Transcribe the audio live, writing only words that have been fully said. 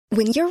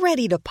When you're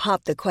ready to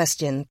pop the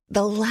question,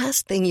 the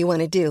last thing you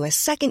want to do is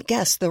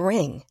second-guess the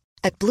ring.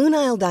 At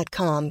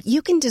BlueNile.com,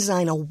 you can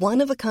design a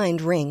one-of-a-kind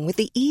ring with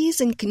the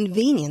ease and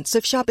convenience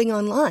of shopping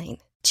online.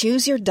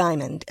 Choose your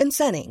diamond and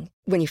setting.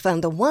 When you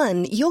find the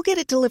one, you'll get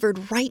it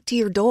delivered right to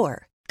your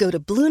door. Go to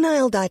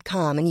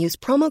BlueNile.com and use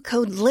promo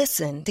code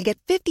LISTEN to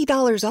get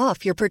 $50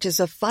 off your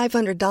purchase of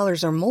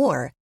 $500 or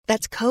more.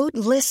 That's code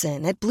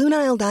LISTEN at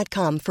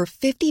BlueNile.com for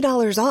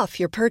 $50 off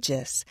your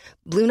purchase.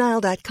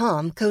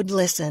 BlueNile.com, code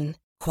LISTEN.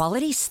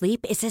 Quality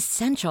sleep is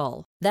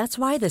essential. That's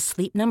why the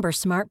Sleep Number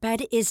Smart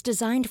Bed is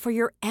designed for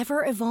your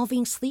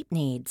ever-evolving sleep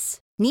needs.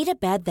 Need a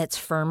bed that's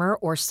firmer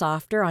or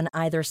softer on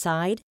either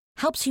side?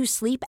 Helps you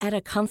sleep at a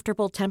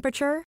comfortable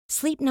temperature?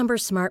 Sleep Number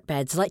Smart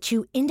Beds let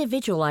you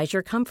individualize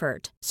your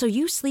comfort, so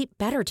you sleep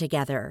better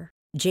together.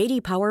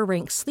 J.D. Power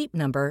ranks Sleep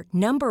Number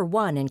number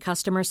 1 in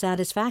customer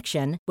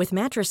satisfaction with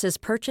mattresses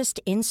purchased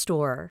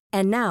in-store.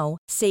 And now,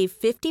 save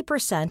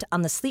 50%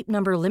 on the Sleep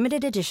Number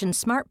Limited Edition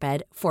Smart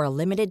Bed for a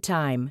limited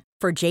time.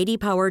 For J.D.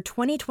 Power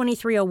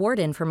 2023 award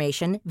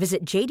information,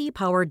 visit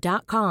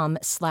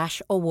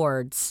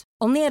jdpower.com/awards.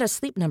 Only at a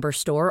Sleep Number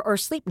store or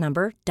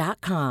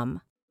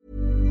sleepnumber.com.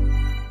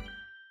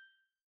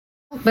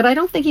 But I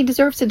don't think he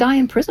deserves to die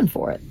in prison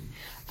for it.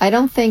 I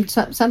don't think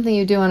something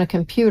you do on a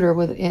computer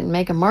and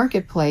make a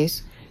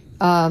marketplace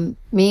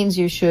means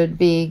you should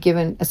be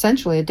given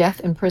essentially a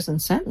death in prison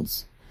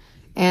sentence.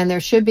 And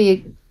there should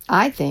be,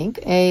 I think,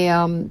 a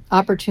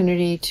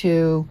opportunity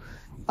to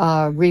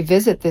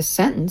revisit this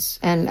sentence.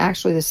 And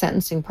actually the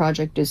Sentencing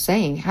Project is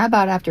saying, how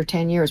about after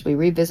 10 years we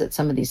revisit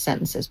some of these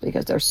sentences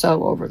because they're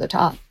so over the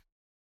top.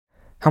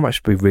 How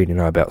much do we really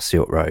know about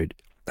Silk Road?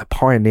 A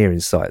pioneering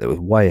site that was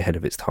way ahead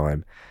of its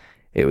time.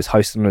 It was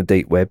hosted on the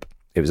deep web,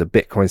 it was a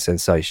Bitcoin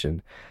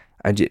sensation,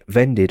 and it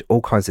vended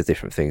all kinds of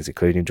different things,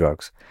 including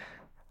drugs.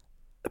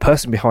 The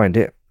person behind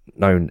it,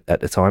 known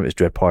at the time as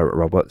Dread Pirate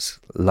Roberts,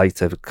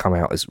 later come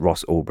out as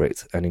Ross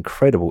Ulbricht, an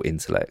incredible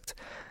intellect.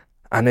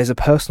 And there's a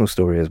personal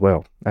story as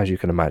well, as you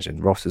can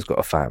imagine. Ross has got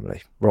a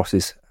family. Ross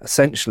is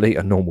essentially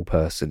a normal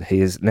person.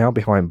 He is now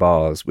behind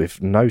bars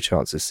with no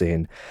chance of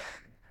seeing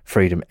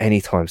freedom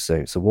anytime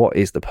soon. So what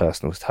is the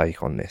personal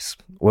take on this?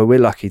 Well, we're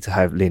lucky to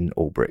have Lynn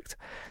Ulbricht.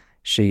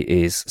 She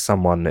is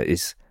someone that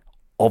is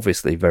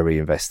obviously very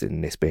invested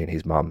in this, being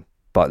his mum,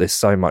 but there's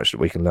so much that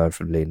we can learn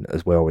from Lynn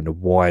as well in the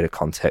wider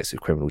context of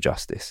criminal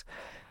justice.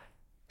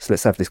 So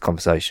let's have this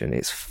conversation.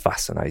 It's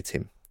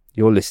fascinating.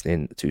 You're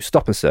listening to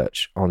Stop and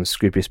Search on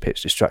Scroobius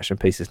Pip's Distraction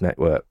Pieces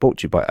Network, brought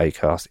to you by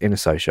ACAST in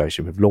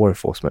association with Law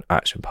Enforcement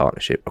Action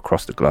Partnership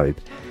across the globe.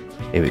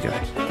 Here we go.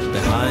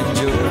 Behind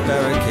your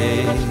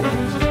barricades.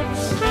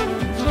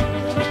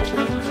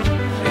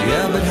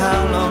 Yeah, but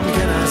how long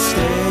can I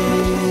stay?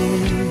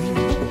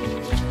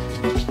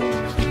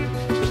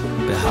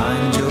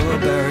 Behind your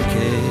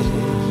barricades,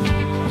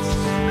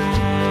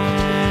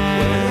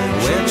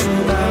 where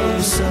true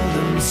values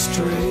seldom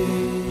stray.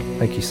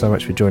 Thank you so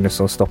much for joining us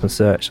on Stop and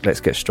Search. Let's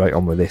get straight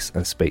on with this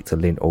and speak to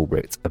Lynn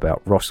Ulbricht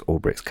about Ross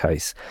Ulbricht's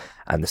case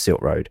and the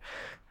Silk Road.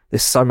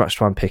 There's so much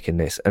to unpick in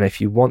this, and if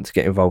you want to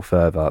get involved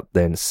further,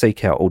 then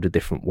seek out all the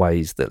different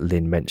ways that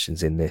Lynn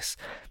mentions in this.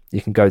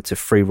 You can go to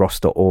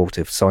freeross.org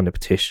to sign the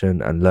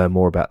petition and learn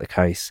more about the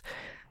case.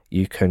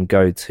 You can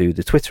go to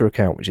the Twitter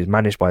account, which is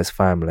managed by his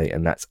family,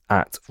 and that's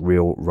at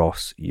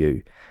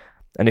RealRossU.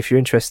 And if you're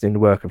interested in the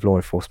work of Law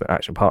Enforcement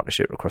Action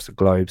Partnership across the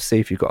globe, see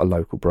if you've got a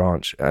local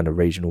branch and a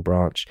regional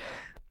branch.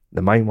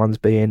 The main ones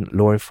being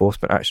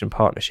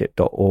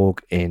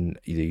lawenforcementactionpartnership.org in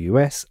the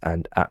US,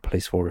 and at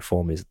Police for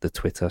Reform is the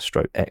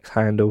Twitter/X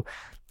handle.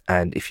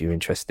 And if you're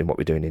interested in what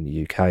we're doing in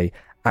the UK,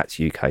 at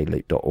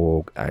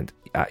ukleap.org and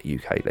at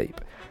ukleap.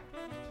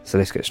 So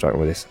let's get straight on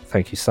with this.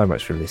 Thank you so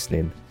much for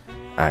listening,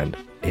 and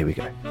here we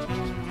go.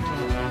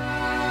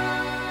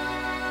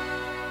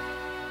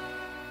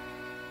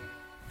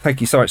 Thank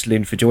you so much,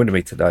 Lynn, for joining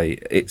me today.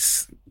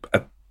 It's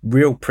a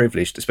real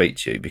privilege to speak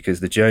to you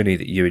because the journey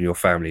that you and your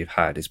family have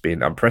had has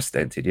been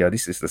unprecedented. Yeah,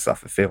 this is the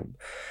stuff of film.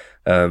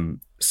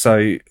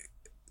 So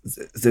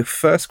the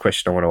first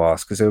question I want to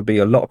ask, because there will be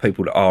a lot of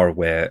people that are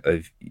aware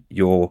of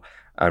your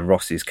and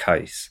Ross's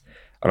case,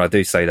 and I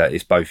do say that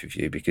it's both of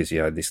you because,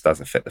 you know, this does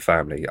affect the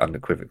family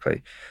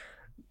unequivocally.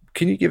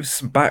 Can you give us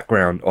some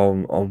background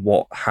on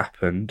what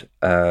happened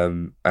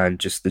and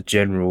just the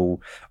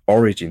general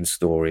origin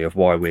story of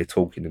why we're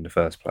talking in the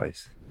first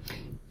place?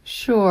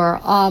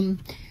 Sure.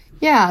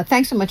 Yeah,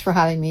 thanks so much for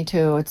having me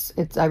too.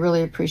 It's I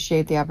really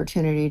appreciate the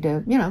opportunity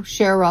to,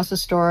 share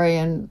Ross's story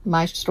and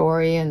my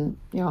story and,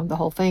 the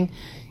whole thing.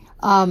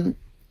 When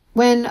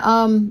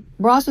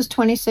Ross was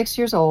 26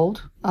 years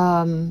old,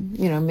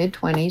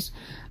 mid-20s,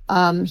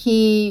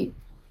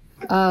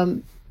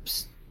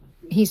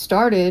 he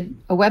started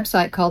a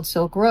website called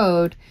Silk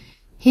Road.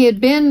 He had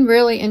been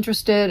really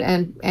interested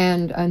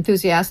and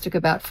enthusiastic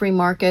about free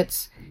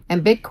markets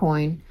and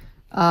Bitcoin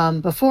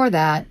before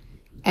that,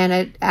 and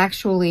it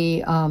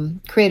actually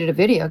created a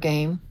video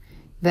game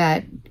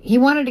that he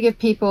wanted to give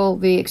people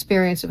the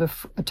experience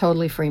of a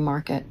totally free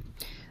market.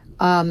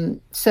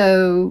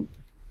 So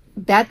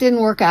that didn't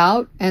work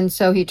out, and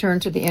so he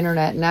turned to the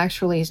internet. And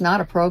actually, he's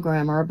not a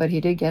programmer, but he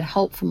did get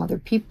help from other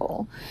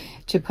people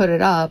to put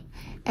it up.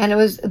 And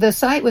the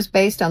site was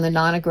based on the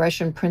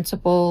non-aggression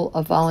principle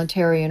of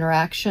voluntary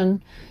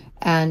interaction,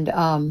 and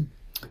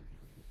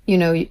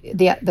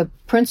the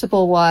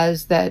principle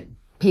was that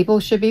people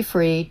should be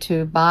free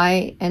to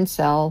buy and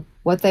sell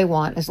what they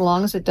want as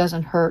long as it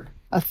doesn't hurt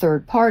a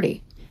third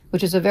party,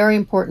 which is a very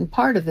important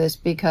part of this,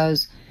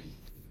 because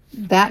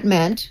that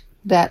meant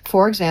that,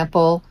 for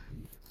example,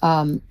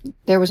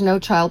 there was no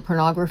child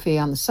pornography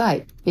on the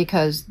site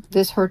because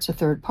this hurts a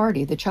third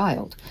party, the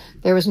child.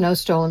 There was no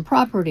stolen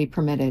property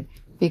permitted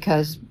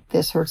because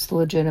this hurts the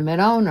legitimate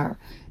owner.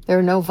 There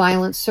are no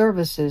violent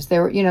services.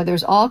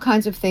 There's all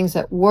kinds of things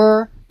that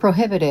were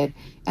prohibited,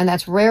 and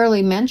that's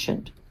rarely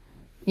mentioned.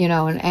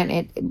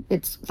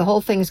 It's the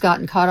whole thing's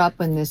gotten caught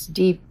up in this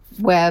deep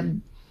web,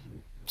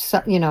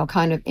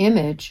 kind of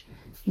image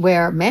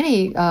where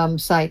many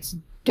sites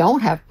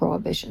don't have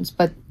prohibitions,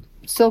 but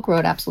Silk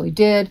Road absolutely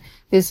did.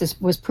 This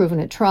was proven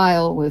at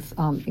trial with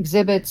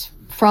exhibits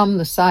from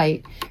the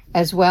site,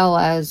 as well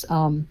as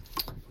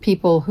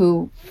people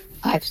who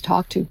I've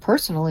talked to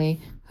personally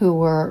who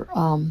were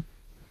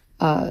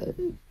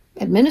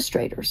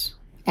administrators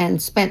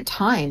and spent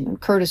time, and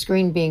Curtis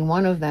Green being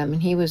one of them.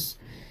 And he was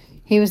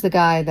the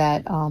guy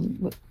that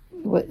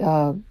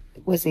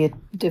was the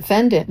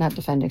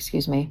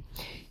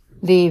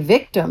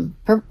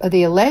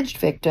the alleged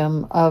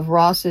victim of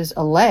Ross's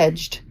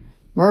alleged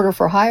murder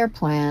for hire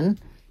plan,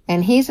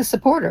 and he's a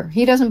supporter.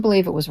 He doesn't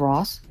believe it was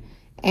Ross,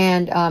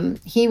 and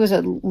he was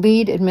a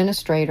lead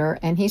administrator,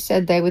 and he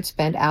said they would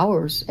spend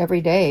hours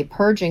every day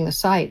purging the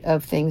site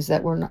of things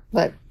that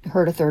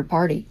hurt a third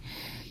party.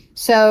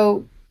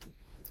 So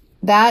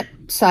that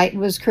site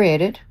was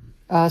created,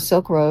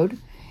 Silk Road,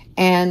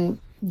 and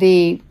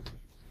the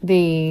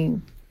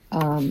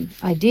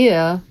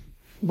idea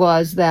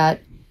was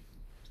that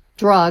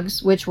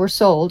drugs, which were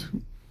sold,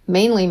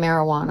 mainly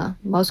marijuana,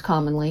 most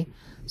commonly,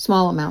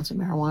 small amounts of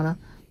marijuana,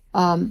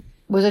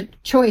 was a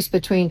choice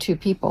between two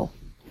people.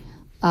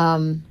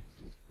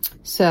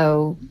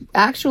 So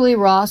actually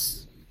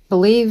Ross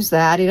believes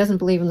that. He doesn't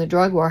believe in the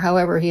drug war.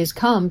 However, he has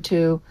come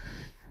to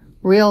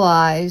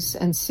realize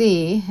and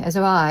see, as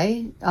have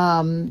I,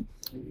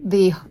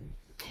 the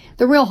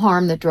real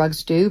harm that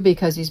drugs do,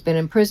 because he's been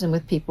in prison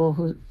with people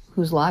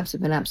whose lives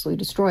have been absolutely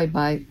destroyed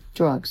by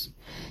drugs.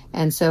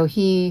 And so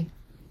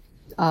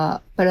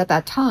but at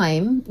that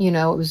time,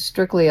 it was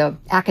strictly an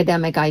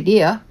academic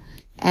idea,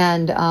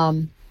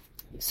 and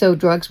so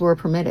drugs were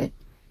permitted.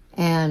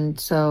 And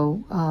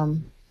so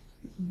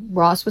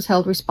Ross was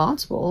held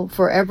responsible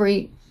for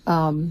every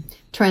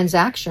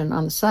transaction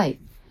on the site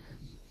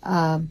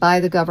by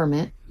the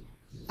government,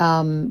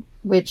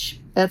 which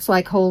that's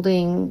like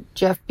holding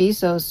Jeff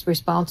Bezos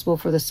responsible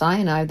for the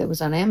cyanide that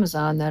was on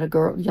Amazon that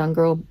a young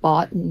girl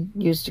bought and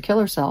used to kill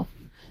herself,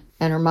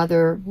 and her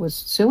mother was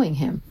suing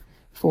him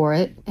for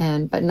it,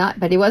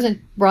 but he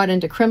wasn't brought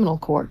into criminal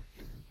court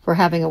for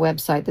having a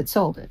website that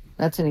sold it.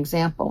 That's an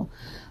example.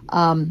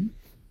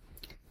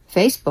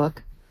 Facebook,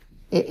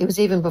 it was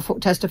even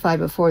testified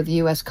before the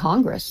U.S.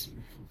 Congress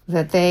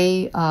that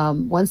they,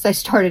 once they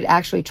started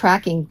actually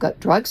tracking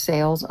drug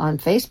sales on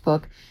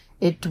Facebook,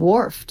 it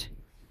dwarfed,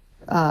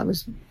 it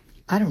was,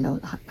 I don't know,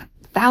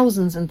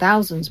 thousands and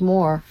thousands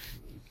more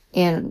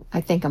in,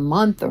 I think, a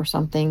month or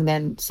something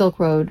than Silk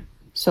Road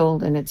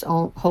sold in its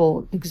own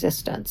whole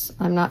existence.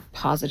 I'm not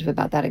positive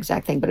about that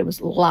exact thing, but it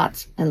was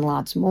lots and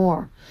lots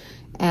more.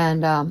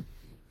 And,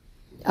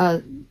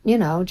 Jeff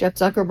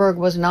Zuckerberg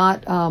was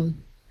not,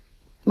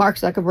 Mark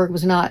Zuckerberg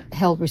was not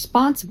held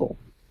responsible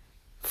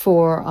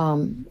for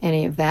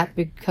any of that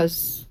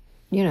because,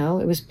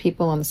 it was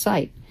people on the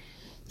site.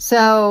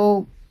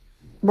 So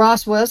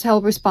Ross was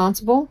held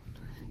responsible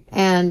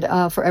and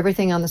for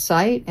everything on the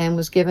site, and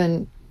was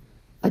given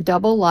a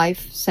double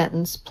life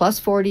sentence plus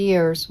 40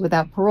 years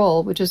without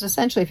parole, which is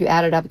essentially, if you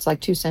add it up, it's like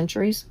 2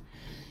 centuries.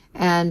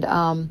 And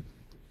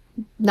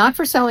not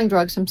for selling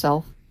drugs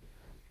himself,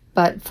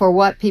 but for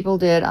what people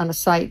did on a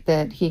site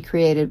that he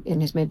created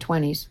in his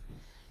mid-20s.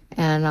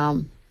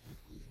 And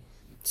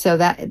so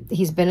that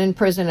he's been in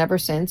prison ever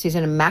since. He's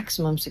in a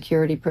maximum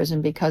security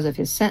prison because of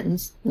his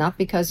sentence, not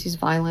because he's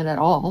violent at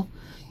all.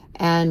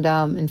 And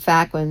in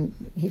fact, when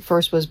he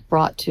first was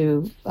brought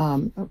to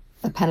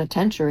a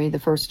penitentiary the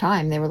first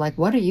time, they were like,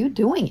 "What are you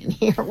doing in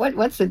here?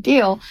 What's the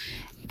deal?"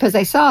 Because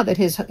they saw that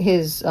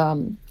his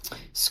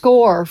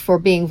score for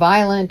being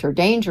violent or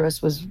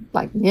dangerous was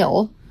like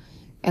nil.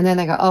 And then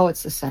they go, "Oh,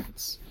 it's the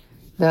sentence,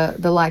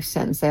 the life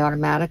sentence." They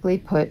automatically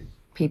put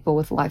people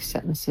with life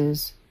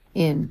sentences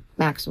in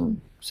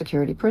maximum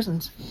security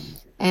prisons.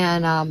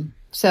 And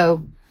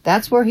so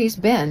that's where he's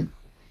been.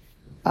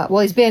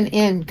 He's been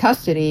in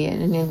custody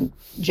and in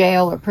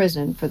jail or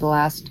prison for the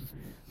last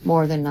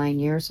more than 9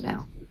 years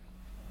now.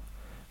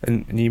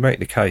 And you make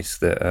the case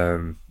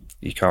that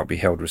you can't be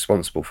held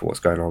responsible for what's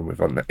going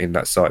on in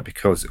that site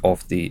because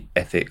of the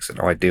ethics and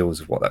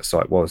ideals of what that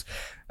site was.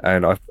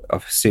 And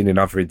I've seen in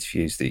other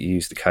interviews that you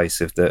use the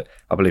case of that,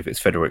 I believe it's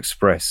Federal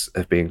Express,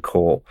 of being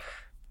caught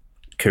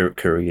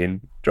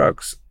couriering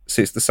drugs.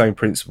 So it's the same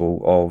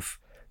principle of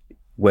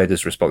where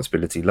does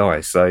responsibility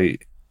lie. So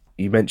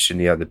you mentioned,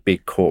 the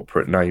big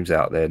corporate names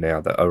out there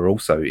now that are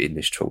also in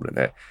this trawler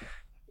net.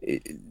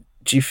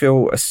 Do you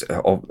feel, this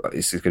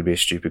is going to be a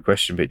stupid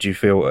question, but do you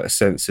feel a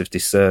sense of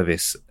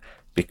disservice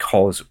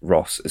because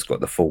Ross has got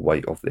the full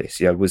weight of this?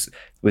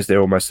 Was there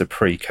almost a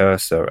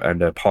precursor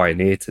and a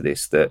pioneer to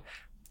this, that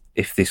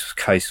if this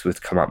case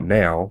would come up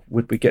now,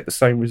 would we get the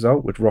same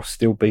result? Would Ross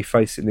still be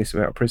facing this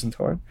amount of prison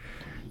time?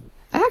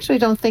 I actually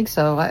don't think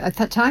so.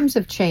 Times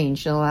have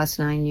changed in the last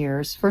 9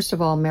 years. First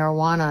of all,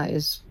 marijuana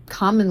is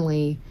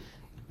commonly,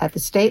 at the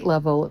state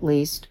level at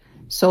least,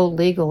 sold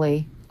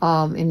legally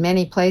in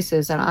many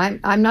places. And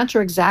I'm not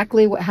sure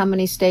exactly how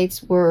many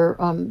states were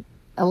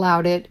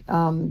allowed it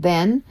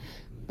then,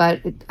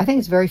 but I think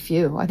it's very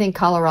few. I think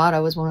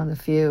Colorado was one of the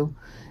few.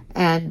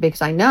 And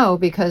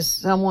because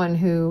someone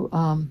who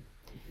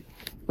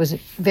was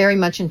very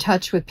much in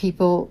touch with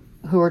people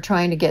who were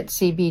trying to get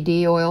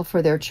CBD oil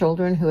for their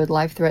children who had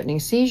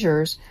life-threatening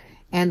seizures,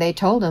 and they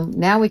told them,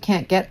 now we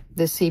can't get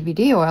this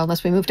CBD oil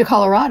unless we move to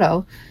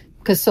Colorado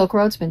because Silk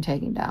Road's been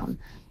taken down.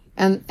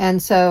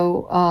 And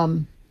so,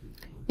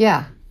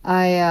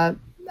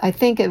 I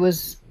think it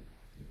was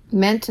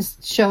meant to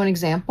show an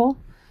example.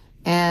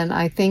 And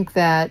I think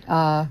that,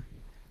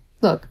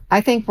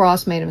 I think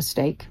Ross made a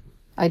mistake.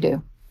 I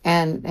do.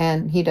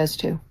 And he does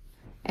too.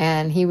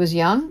 And he was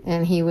young,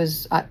 and he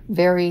was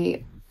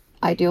very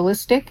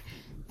idealistic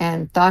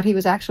and thought he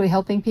was actually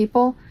helping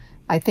people.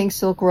 I think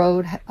Silk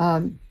Road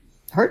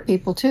hurt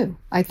people too.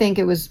 I think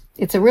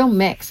it's a real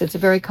mix. It's a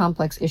very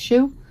complex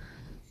issue,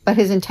 but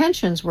his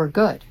intentions were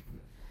good.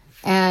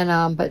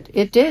 And, but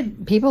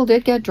people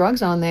did get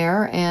drugs on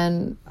there,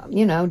 and,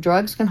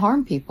 drugs can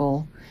harm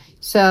people.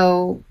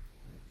 So,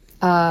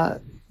 I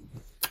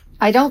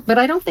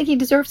don't think he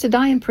deserves to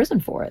die in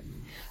prison for it.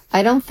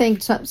 I don't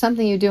think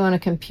something you do on a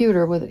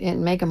computer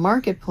and make a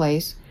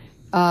marketplace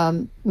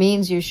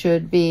means you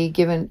should be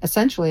given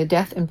essentially a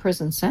death in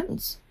prison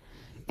sentence.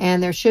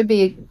 And there should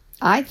be,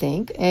 I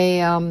think,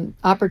 a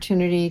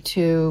opportunity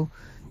to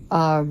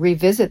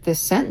revisit this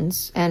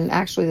sentence. And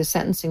actually the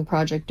Sentencing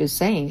Project is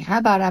saying, how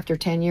about after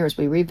 10 years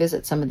we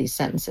revisit some of these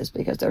sentences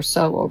because they're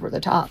so over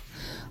the top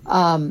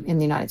in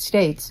the United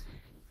States,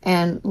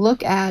 and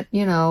look at,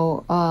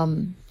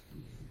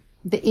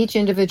 each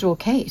individual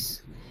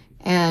case.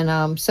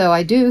 And so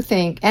I do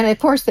think, and of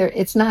course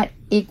it's not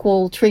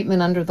equal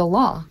treatment under the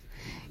law.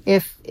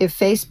 If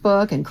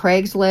Facebook and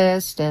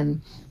Craigslist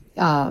and,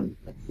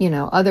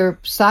 other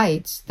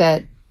sites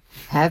that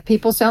have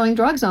people selling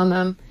drugs on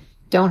them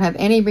don't have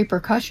any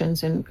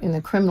repercussions in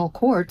the criminal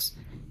courts,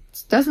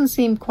 it doesn't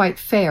seem quite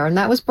fair. And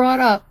that was brought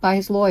up by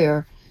his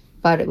lawyer,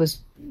 but it was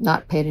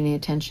not paid any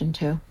attention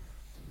to.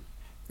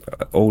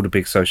 All the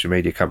big social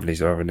media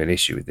companies are having an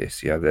issue with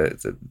this.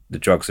 The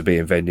drugs are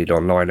being vended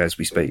online as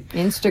we speak.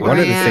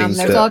 Instagram,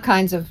 there's all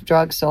kinds of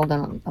drugs sold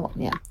on,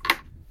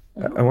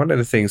 And one of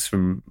the things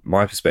from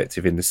my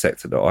perspective in the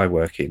sector that I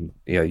work in,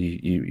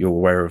 you're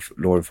aware of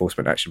Law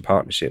Enforcement Action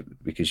Partnership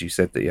because you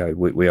said that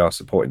we are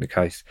supporting the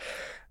case.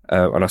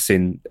 And I've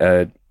seen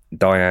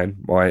Diane,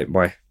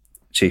 my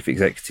chief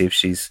executive,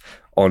 she's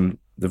on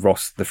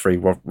the free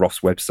Ross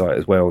website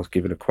as well,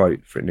 giving a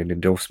quote for an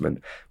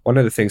endorsement. One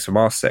of the things from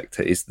our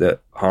sector is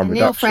that harm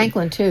reduction. Neil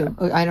Franklin too.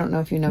 I don't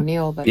know if you know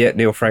Neil, but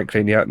Neil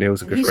Franklin. Yeah,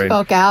 Neil's a good friend. He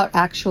spoke out.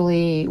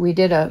 Actually, we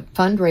did a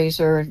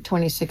fundraiser in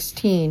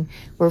 2016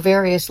 where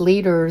various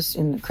leaders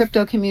in the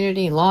crypto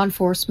community, law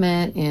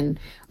enforcement, and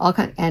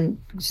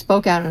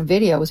spoke out on a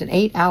video. It was an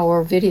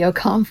 8-hour video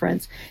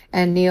conference,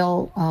 and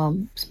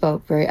Neil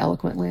spoke very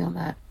eloquently on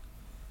that.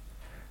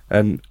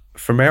 And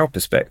from our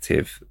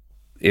perspective,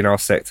 in our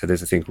sector,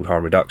 there's a thing called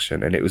harm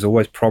reduction, and it was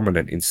always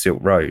prominent in Silk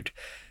Road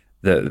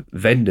that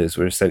vendors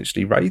were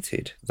essentially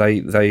rated.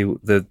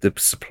 The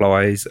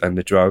supplies and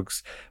the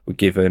drugs were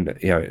given,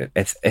 an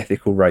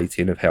ethical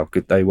rating of how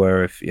good they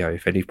were,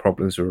 if any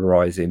problems were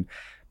arising.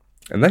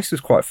 And this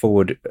was quite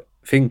forward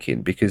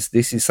thinking because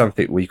this is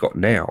something we got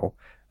now.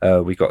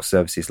 We got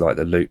services like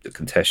the Loop that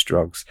can test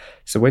drugs.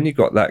 So when you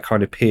got that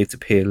kind of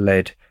peer-to-peer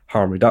led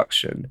harm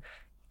reduction,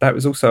 that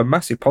was also a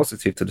massive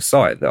positive to the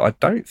site that I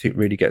don't think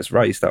really gets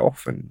raised that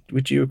often.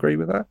 Would you agree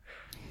with that?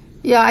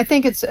 Yeah, I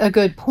think it's a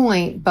good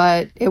point,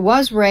 but it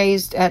was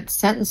raised at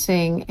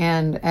sentencing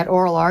and at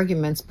oral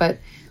arguments. But,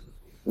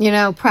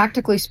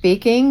 practically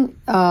speaking,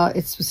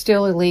 it's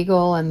still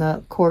illegal, and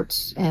the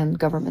courts and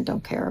government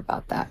don't care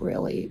about that,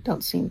 really.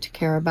 Don't seem to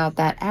care about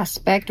that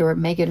aspect or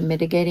make it a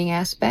mitigating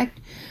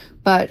aspect.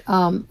 But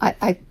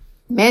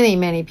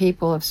many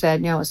people have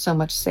said, it's so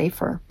much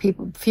safer.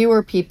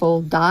 Fewer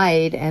people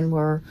died and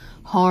were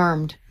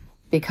harmed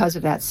because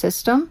of that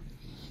system.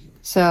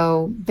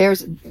 So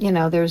there's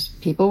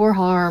people were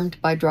harmed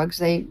by drugs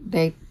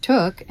they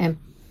took, and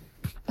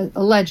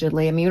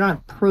allegedly, we don't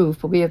have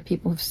proof, but we have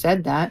people who've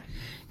said that,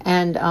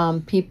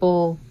 and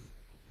people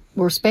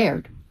were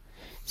spared.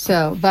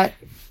 So, but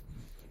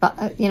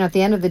at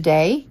the end of the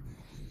day,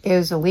 it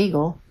was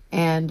illegal,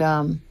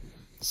 and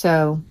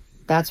so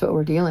that's what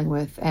we're dealing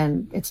with.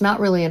 And it's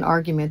not really an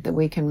argument that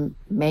we can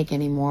make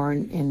anymore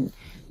in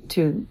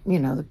to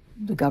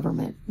the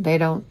government. They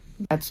don't.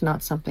 That's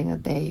not something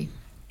that they.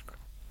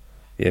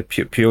 Yeah,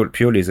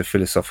 purely as a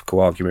philosophical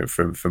argument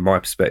from my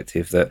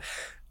perspective, that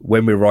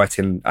when we're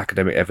writing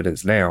academic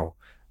evidence now,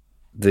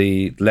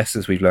 the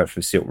lessons we've learned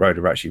from Silk Road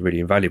are actually really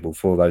invaluable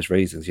for those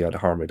reasons. The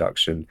harm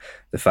reduction,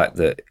 the fact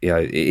that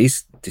it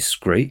is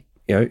discreet,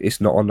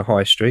 it's not on the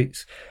high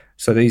streets.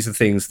 So these are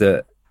things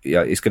that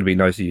it's going to be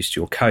no use to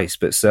your case,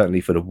 but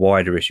certainly for the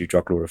wider issue of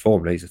drug law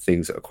reform, these are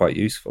things that are quite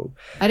useful.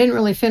 I didn't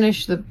really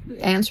finish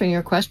answering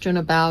your question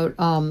about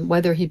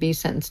whether he'd be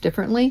sentenced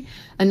differently.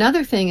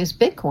 Another thing is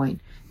Bitcoin,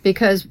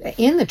 because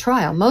in the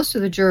trial, most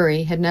of the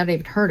jury had not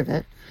even heard of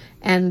it.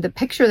 And the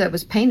picture that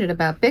was painted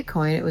about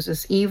Bitcoin, it was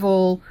this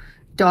evil,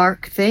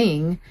 dark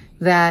thing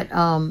that,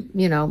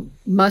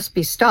 must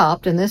be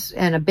stopped.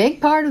 And a big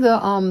part of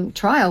the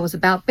trial was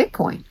about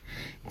Bitcoin.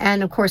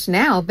 And of course,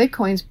 now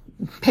Bitcoin's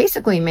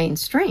basically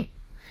mainstream.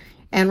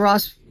 And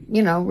Ross,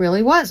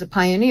 really was a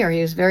pioneer.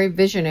 He was very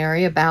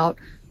visionary about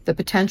the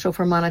potential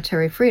for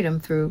monetary freedom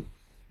through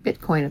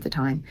Bitcoin at the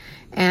time.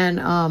 And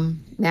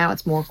now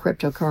it's more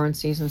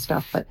cryptocurrencies and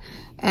stuff.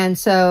 And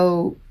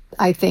so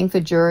I think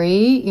the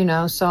jury,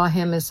 saw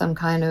him as some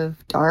kind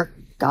of dark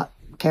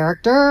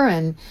character,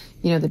 and,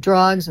 the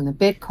drugs and the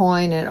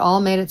Bitcoin, and it all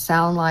made it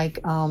sound like,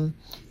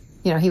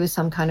 he was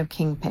some kind of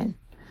kingpin,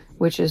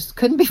 which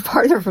couldn't be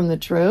farther from the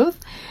truth.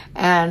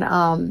 And,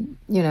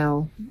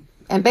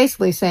 and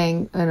basically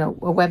saying, a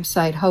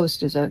website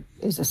host is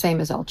the same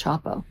as El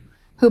Chapo,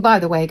 who, by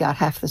the way, got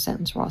half the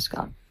sentence Ross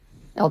got.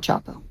 El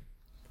Chapo.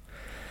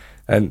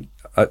 And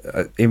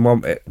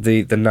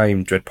the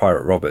name Dread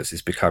Pirate Roberts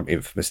has become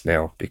infamous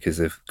now because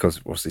of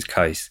Ross's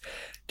case.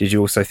 Did you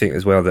also think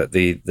as well that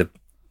the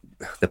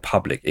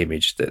public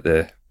image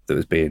that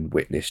was being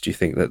witnessed, do you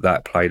think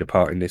that played a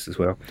part in this as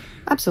well?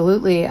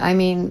 Absolutely. I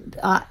mean,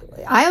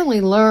 I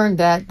only learned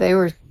that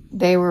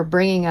they were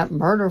bringing up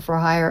murder for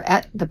hire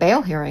at the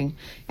bail hearing,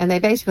 and they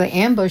basically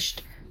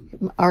ambushed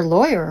our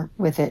lawyer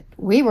with it.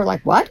 We were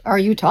like, what are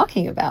you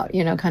talking about?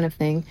 Kind of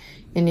thing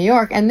in New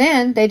York. And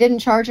then they didn't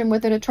charge him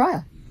with it at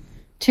trial.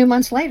 2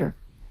 months later,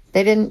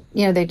 they didn't,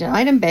 they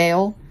denied him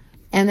bail,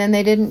 and then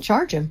they didn't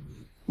charge him.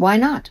 Why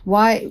not?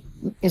 Why?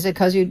 Is it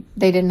because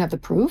they didn't have the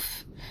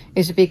proof?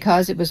 Is it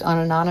because it was on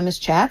anonymous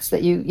chats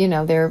that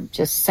they're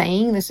just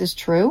saying this is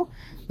true?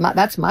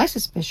 That's my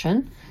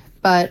suspicion.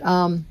 But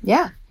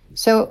yeah.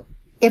 So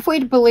if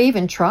we believe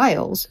in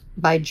trials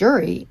by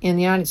jury in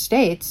the United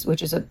States,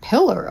 which is a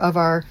pillar of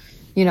our,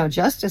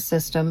 justice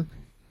system,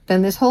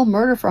 then this whole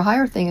murder for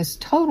hire thing is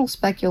total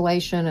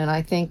speculation, and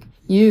I think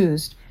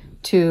used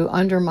to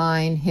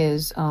undermine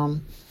his,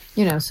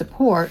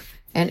 support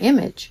and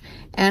image.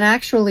 And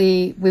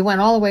actually, we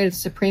went all the way to the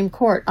Supreme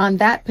Court on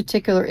that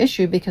particular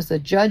issue because the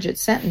judge at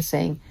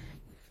sentencing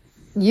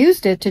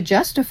used it to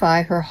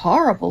justify her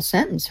horrible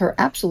sentence, her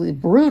absolutely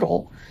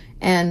brutal,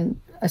 and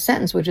a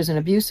sentence which is an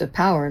abuse of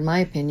power, in my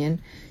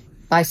opinion,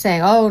 by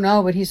saying, oh,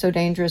 no, but he's so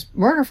dangerous,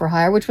 murder for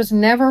hire, which was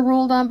never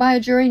ruled on by a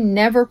jury,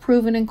 never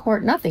proven in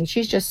court, nothing.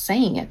 She's just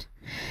saying it.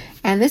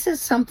 And this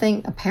is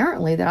something,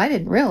 apparently, that I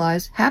didn't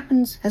realize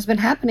has been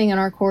happening in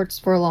our courts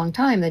for a long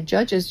time, that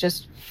judges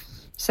just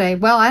say,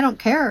 well, I don't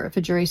care if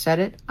a jury said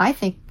it.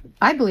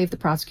 I believe the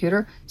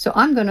prosecutor, so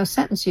I'm going to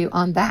sentence you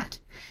on that.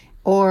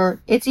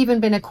 Or it's even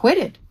been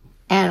acquitted,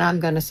 and I'm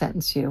going to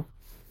sentence you,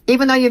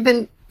 even though you've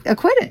been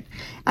acquitted.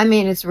 I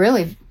mean, it's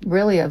really,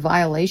 really a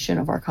violation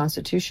of our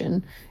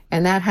Constitution.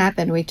 And that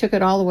happened. We took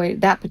it all the way,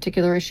 that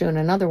particular issue and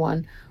another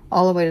one,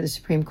 all the way to the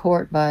Supreme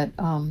Court, but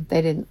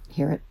they didn't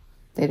hear it.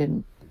 They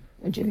didn't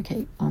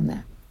adjudicate on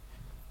that.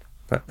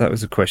 That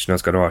was a question I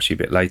was going to ask you a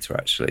bit later,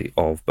 actually,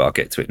 but I'll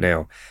get to it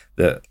now,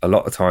 that a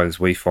lot of times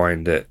we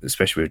find that,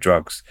 especially with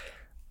drugs,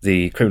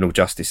 the criminal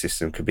justice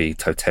system can be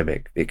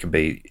totemic. It can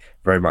be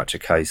very much a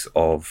case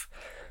of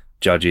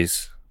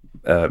judges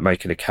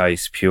making a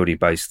case purely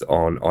based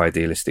on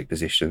idealistic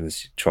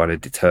positions, trying to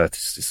deter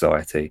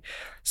society.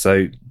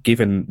 So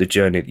given the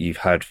journey that you've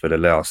had for the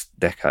last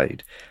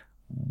decade,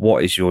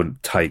 what is your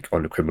take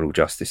on the criminal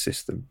justice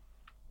system?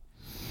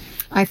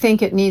 I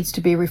think it needs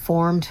to be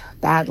reformed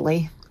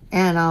badly.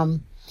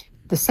 And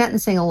the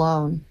sentencing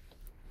alone.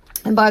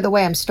 And by the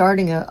way, I'm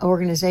starting an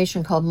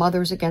organization called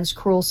Mothers Against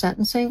Cruel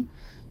Sentencing,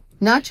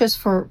 not just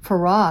for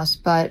Ross,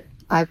 but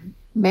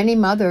many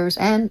mothers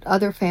and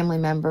other family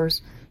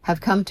members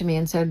have come to me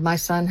and said, my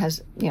son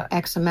has,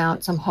 X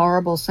amount, some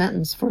horrible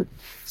sentence for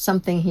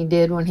something he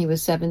did when he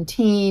was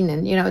 17.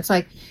 And, it's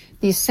like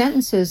these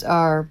sentences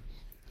are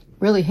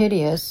really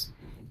hideous.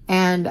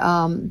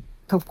 And,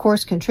 of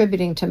course,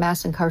 contributing to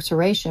mass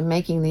incarceration,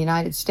 making the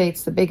United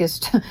States the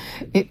biggest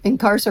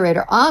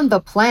incarcerator on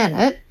the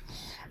planet.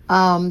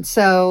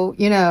 So,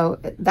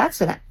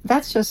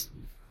 that's just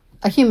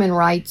a human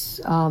rights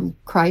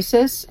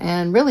crisis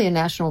and really a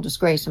national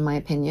disgrace, in my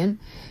opinion.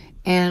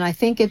 And I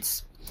think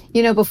it's,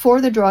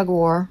 before the drug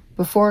war,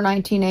 before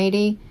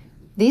 1980,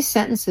 these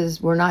sentences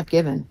were not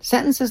given.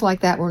 Sentences like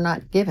that were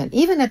not given.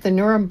 Even at the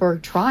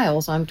Nuremberg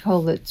trials, I'm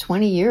told that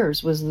 20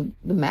 years was the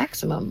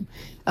maximum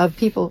of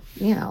people,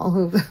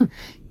 who've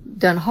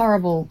done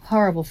horrible,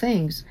 horrible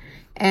things.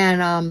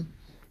 And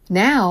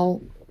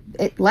now,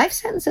 life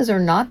sentences are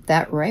not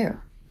that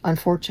rare,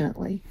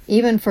 unfortunately,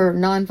 even for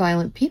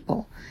nonviolent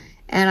people.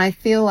 And I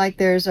feel like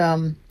there's,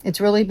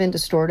 it's really been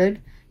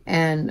distorted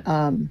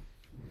and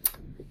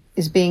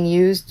is being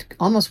used,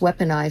 almost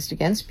weaponized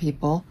against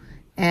people.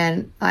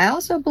 And I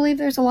also believe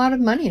there's a lot of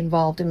money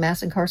involved in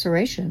mass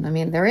incarceration. I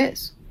mean, there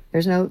is.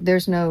 There's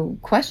no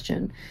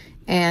question.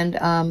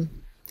 And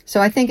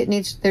so I think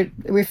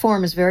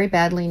reform is very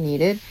badly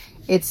needed.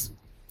 It's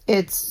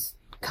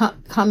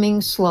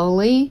coming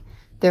slowly.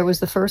 There was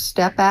the First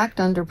Step Act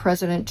under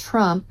President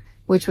Trump,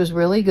 which was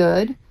really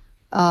good,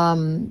 but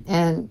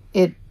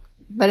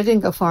it didn't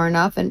go far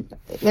enough. And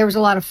there was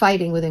a lot of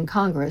fighting within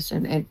Congress,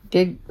 and it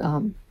did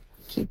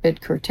keep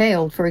it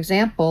curtailed. For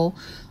example,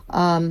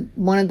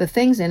 one of the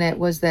things in it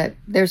was that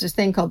there's this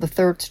thing called the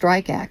Third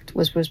Strike Act,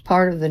 which was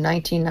part of the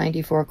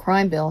 1994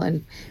 crime bill,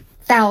 and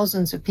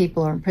thousands of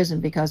people are in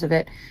prison because of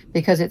it,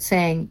 because it's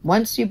saying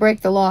once you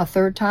break the law a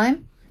third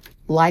time,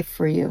 life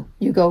for you.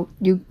 You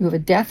have a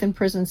death in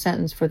prison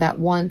sentence for that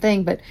one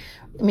thing. But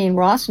I mean,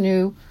 Ross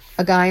knew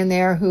a guy in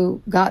there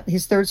who got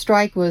his third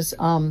strike was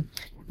cocaine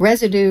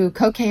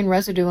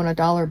residue on a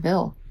dollar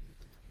bill.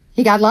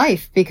 He got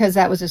life because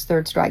that was his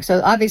third strike.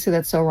 So obviously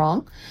that's so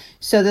wrong.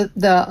 So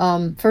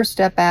the First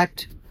Step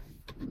Act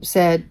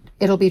said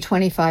it'll be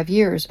 25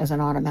 years as an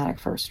automatic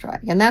first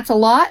strike. And that's a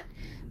lot,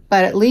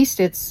 but at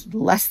least it's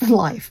less than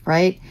life,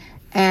 right?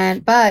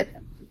 But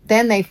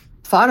then they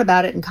fought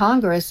about it in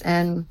Congress,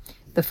 and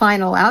the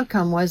final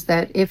outcome was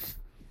that if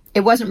it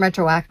wasn't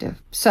retroactive.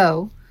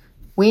 So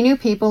we knew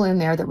people in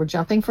there that were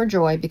jumping for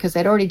joy because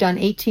they'd already done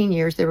 18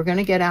 years. They were going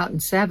to get out in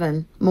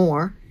 7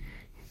 more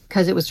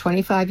because it was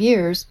 25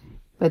 years,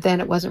 but then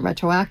it wasn't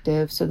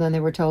retroactive. So then they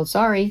were told,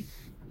 sorry,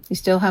 you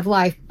still have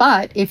life,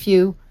 but if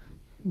you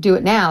do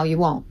it now, you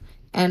won't.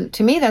 And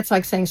to me, that's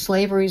like saying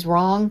slavery's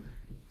wrong,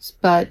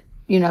 but,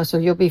 so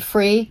you'll be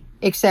free,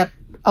 except,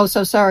 oh,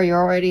 so sorry,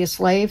 you're already a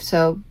slave.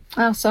 So,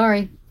 oh,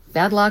 sorry,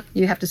 bad luck,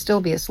 you have to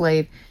still be a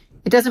slave.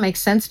 It doesn't make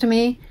sense to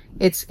me.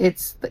 It's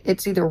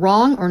either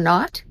wrong or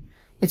not.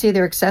 It's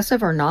either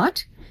excessive or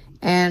not.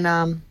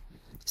 And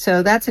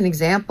so that's an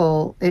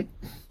example.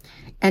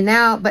 But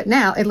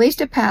now, at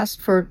least it passed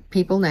for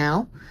people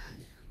now.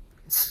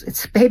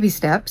 It's baby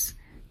steps.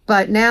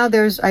 But now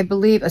there's, I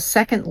believe, a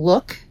Second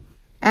Look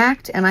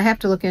Act, and I have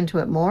to look into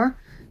it more.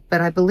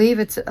 But I believe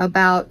it's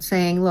about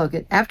saying, look,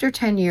 after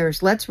 10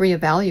 years, let's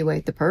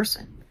reevaluate the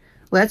person.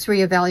 Let's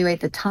reevaluate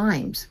the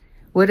times.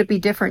 Would it be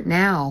different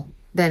now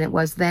than it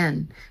was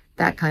then?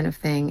 That kind of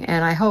thing.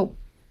 And I hope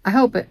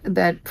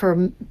that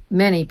for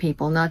many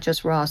people, not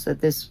just Ross,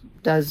 that this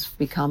does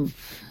become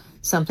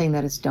something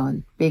that is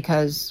done.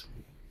 Because,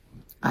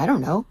 I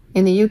don't know,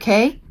 in the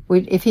UK,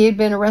 if he had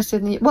been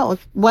arrested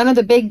one of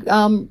the big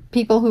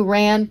people who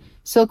ran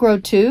Silk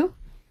Road 2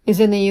 is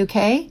in the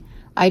UK.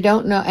 I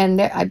don't know,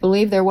 and I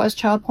believe there was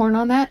child porn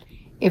on that.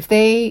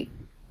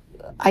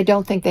 I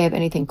don't think they have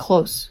anything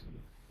close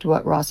to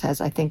what Ross has.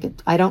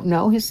 I don't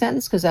know his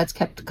sentence because that's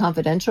kept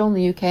confidential in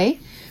the UK,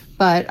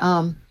 but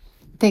I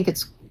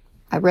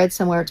read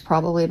somewhere it's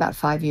probably about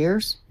 5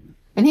 years.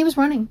 And he was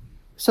running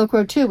Silk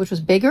Road 2, which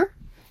was bigger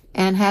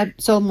and had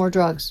sold more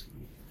drugs.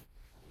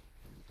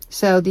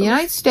 So the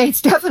United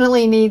States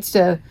definitely needs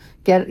to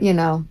get,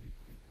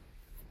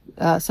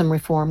 some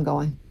reform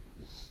going.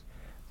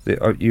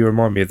 You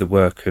remind me of the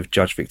work of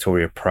Judge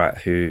Victoria Pratt,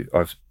 who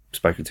I've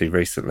spoken to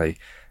recently,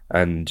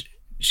 and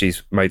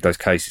she's made those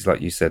cases,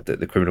 like you said, that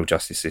the criminal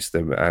justice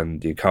system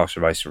and the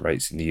incarceration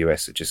rates in the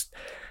US are just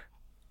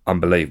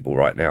unbelievable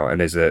right now.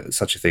 And there's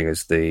such a thing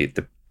as the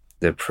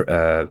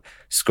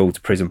school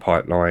to prison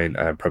pipeline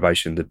and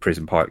probation to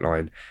prison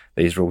pipeline.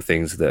 These are all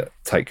things that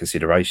take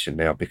consideration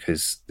now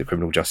because the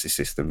criminal justice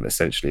system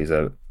essentially is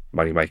a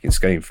money-making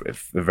scheme for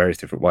various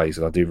different ways.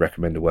 And I do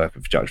recommend the work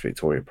of Judge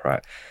Victoria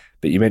Pratt.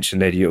 But you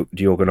mentioned there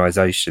the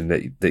organisation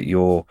that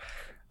you're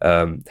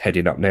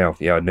heading up now,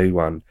 a new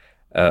one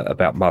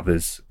about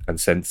mothers and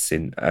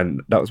sentencing.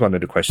 And that was one of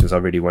the questions I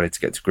really wanted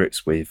to get to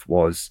grips with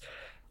was,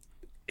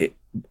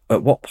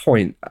 at what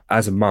point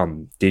as a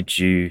mum did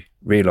you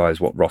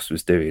realise what Ross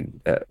was doing?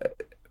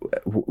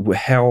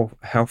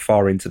 How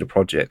far into the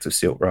project of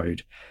Silk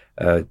Road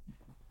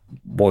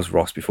was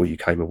Ross before you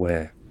came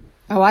aware?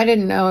 Oh, I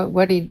didn't know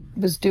what he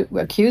was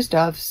accused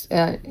of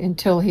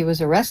until he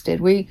was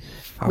arrested. We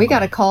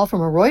got a call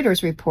from a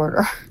Reuters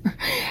reporter,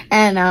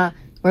 and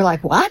we're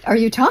like, "What are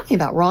you talking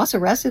about? Ross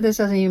arrested? This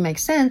doesn't even make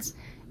sense."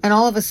 And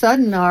all of a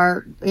sudden,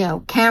 our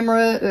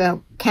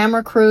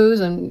camera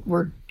crews, and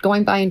we're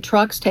going by in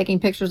trucks taking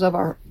pictures of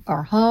our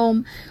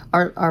home.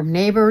 Our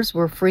neighbors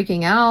were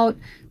freaking out.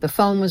 The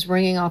phone was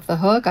ringing off the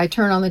hook. I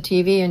turn on the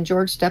TV, and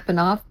George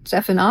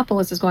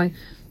Stephanopoulos is going,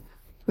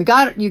 we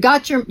got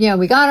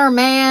our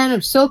man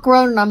of Silk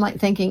Road. And I'm like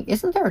thinking,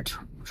 isn't there a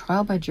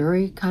trial by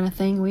jury kind of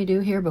thing we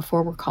do here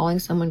before we're calling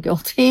someone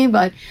guilty?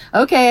 But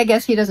okay, I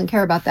guess he doesn't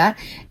care about that.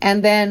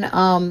 And then,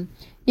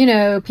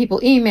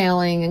 people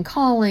emailing and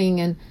calling,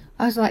 and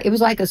it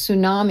was like a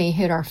tsunami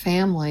hit our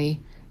family.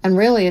 And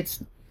really it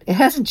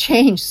hasn't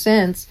changed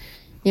since.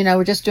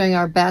 We're just doing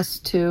our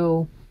best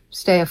to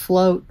stay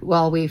afloat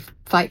while we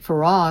fight for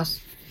Ross.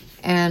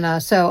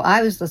 And so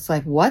I was just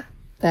like, what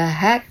the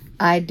heck?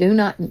 I do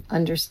not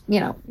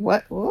understand,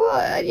 what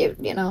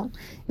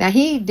Now,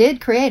 he did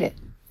create it,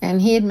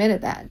 and he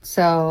admitted that.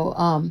 So,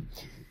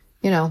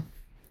 and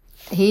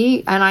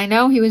I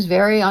know he was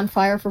very on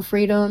fire for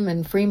freedom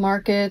and free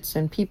markets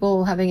and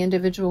people having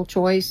individual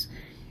choice.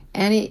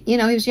 And he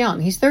was young.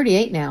 He's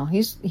 38 now.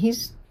 He's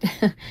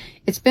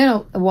it's been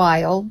a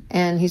while,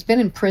 and he's been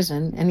in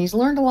prison, and he's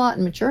learned a lot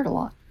and matured a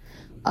lot.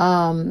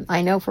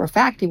 I know for a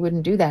fact he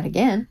wouldn't do that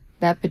again,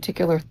 that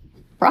particular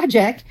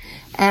project,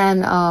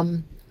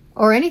 and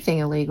or anything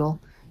illegal.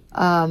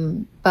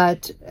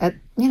 But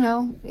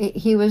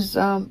he was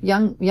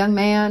young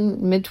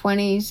man,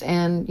 mid-20s,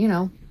 and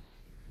a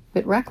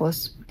bit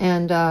reckless,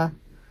 and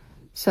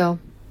so.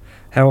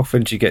 How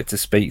often do you get to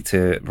speak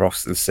to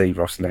Ross and see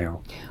Ross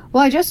now?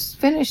 Well, I just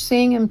finished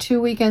seeing him 2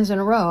 weekends in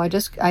a row.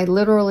 I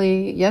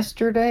literally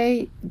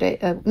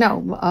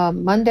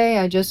Monday,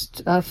 I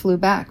just flew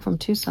back from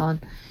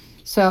Tucson.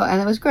 So,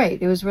 and it was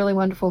great. It was really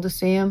wonderful to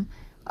see him.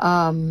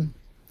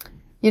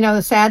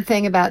 The sad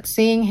thing about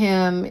seeing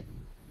him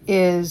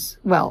is,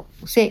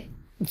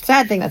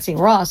 sad thing about seeing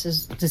Ross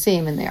is to see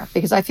him in there,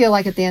 because I feel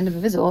like at the end of a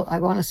visit, I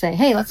want to say,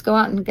 hey, let's go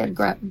out and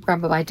grab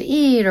a bite to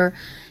eat or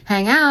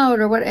hang out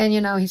or what. And,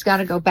 he's got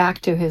to go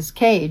back to his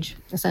cage,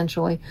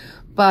 essentially.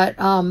 But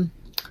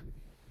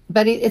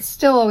it's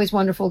still always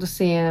wonderful to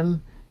see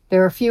him.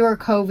 There are fewer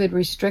COVID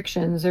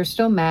restrictions. There's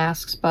still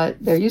masks, but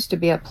there used to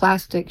be a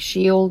plastic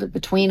shield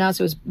between us.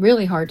 It was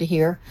really hard to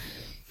hear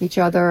each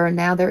other, and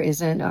now there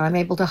isn't. I'm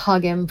able to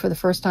hug him for the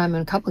first time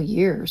in a couple of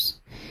years.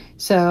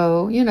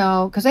 So,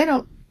 because they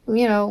don't,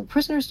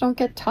 prisoners don't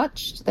get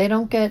touched. They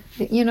don't get,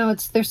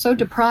 they're so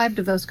deprived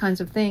of those kinds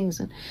of things.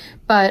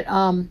 But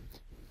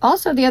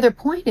also the other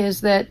point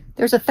is that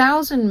there's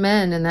 1,000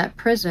 men in that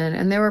prison,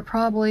 and there were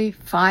probably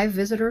 5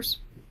 visitors.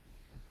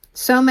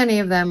 So many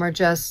of them are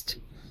just,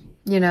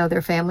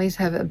 their families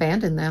have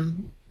abandoned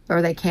them,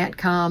 or they can't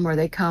come, or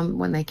they come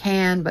when they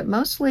can. But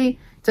mostly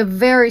it's a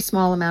very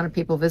small amount of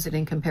people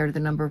visiting compared to the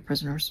number of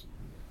prisoners.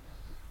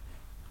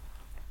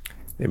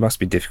 It must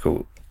be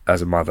difficult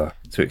as a mother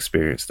to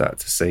experience that,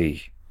 to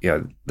see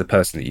the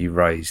person that you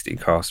raised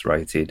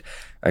incarcerated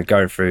and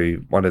going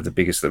through one of the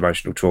biggest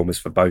emotional traumas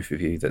for both of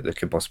you that there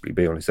can possibly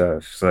be on this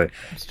earth. So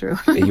that's true.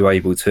 Are you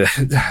able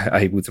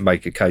to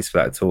make a case for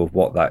that at all, of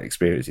what that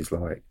experience is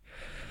like?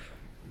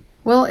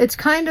 Well, it's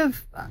kind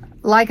of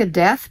like a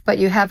death, but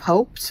you have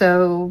hope.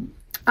 So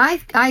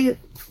I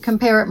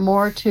compare it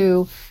more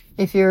to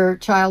if your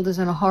child is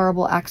in a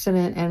horrible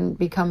accident and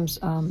becomes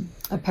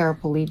a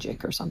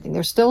paraplegic or something.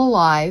 They're still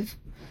alive.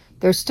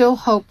 There's still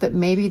hope that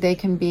maybe they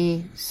can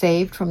be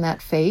saved from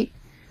that fate,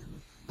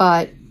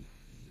 but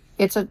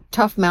it's a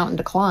tough mountain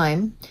to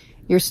climb.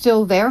 You're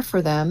still there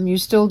for them. You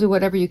still do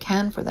whatever you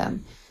can for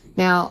them.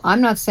 Now,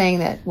 I'm not saying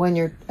that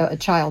when a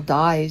child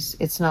dies,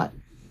 it's not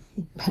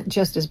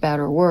just as bad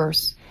or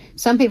worse.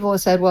 Some people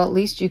have said, well, at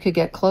least you could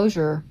get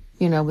closure,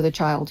 with a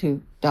child who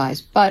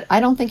dies. But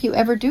I don't think you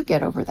ever do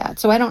get over that.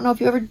 So I don't know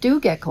if you ever do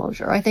get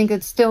closure. I think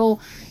it's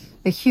still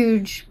a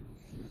huge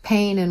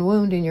pain and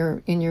wound in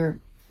your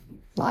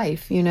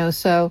life,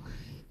 so,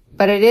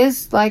 but it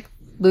is like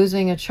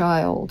losing a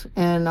child.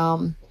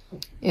 And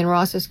in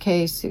Ross's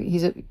case,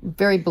 he's a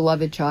very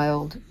beloved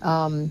child.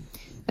 Now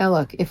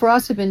look, if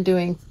Ross had been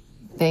doing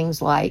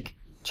things like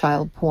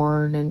child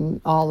porn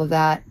and all of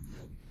that,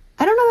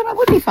 I don't know that I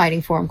would be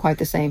fighting for him quite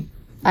the same.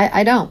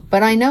 I don't,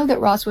 but I know that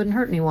Ross wouldn't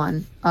hurt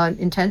anyone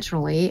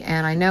intentionally,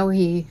 and I know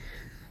he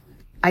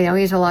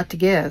has a lot to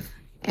give,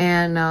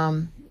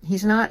 and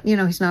he's not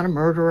a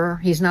murderer.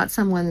 He's not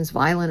someone that's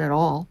violent at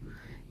all.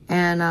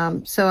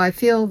 And so I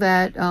feel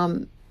that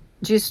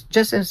just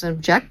as an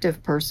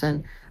objective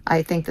person,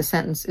 I think the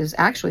sentence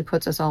actually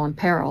puts us all in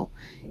peril.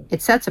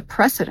 It sets a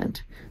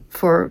precedent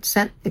for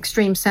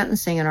extreme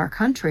sentencing in our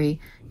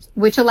country,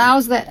 which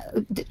allows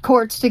the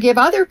courts to give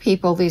other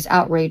people these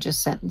outrageous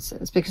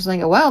sentences, because they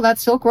go, well, that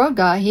Silk Road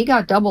guy, he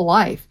got double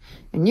life,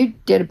 and you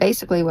did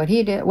basically what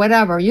he did,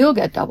 whatever, you'll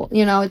get double.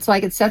 It's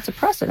like it sets a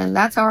precedent.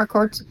 That's how our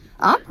courts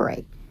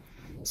operate.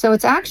 So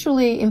it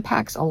actually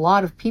impacts a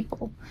lot of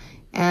people.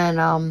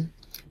 And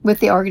with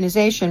the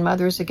organization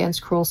Mothers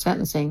Against Cruel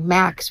Sentencing,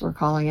 MACS we're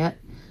calling it,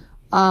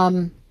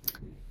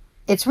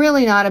 it's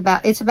really not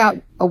about, it's about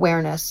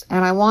awareness.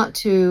 And I want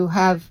to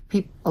have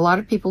a lot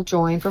of people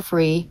join for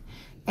free,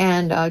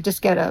 and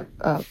just get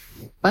a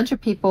bunch of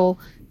people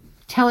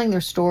telling their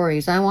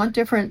stories. I want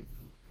different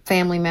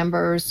family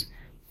members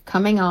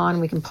coming on.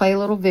 We can play a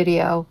little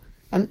video,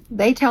 and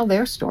they tell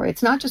their story.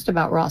 It's not just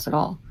about Ross at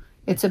all.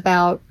 It's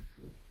about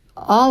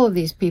all of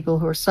these people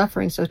who are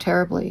suffering so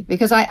terribly,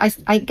 because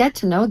I get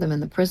to know them in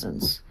the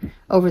prisons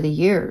over the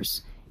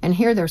years and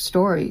hear their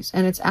stories,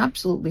 and it's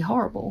absolutely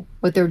horrible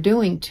what they're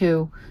doing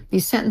to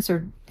these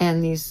sentences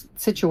and these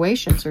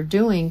situations are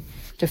doing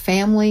to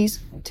families,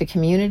 to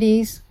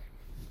communities,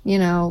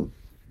 and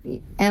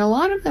a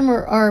lot of them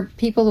are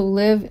people who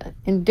live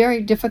in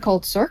very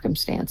difficult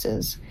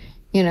circumstances,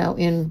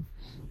 in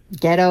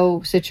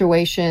ghetto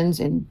situations,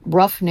 in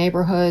rough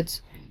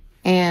neighborhoods.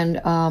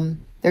 And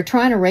they're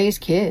trying to raise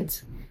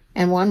kids.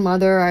 And one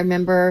mother, I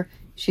remember,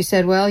 she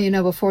said, well,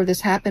 before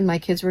this happened, my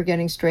kids were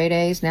getting straight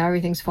A's. Now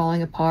everything's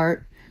falling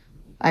apart.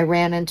 I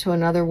ran into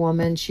another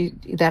woman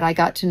that I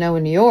got to know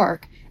in New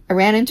York. I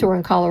ran into her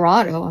in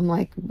Colorado. I'm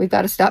like, we've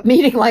got to stop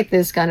meeting like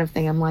this kind of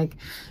thing. I'm like,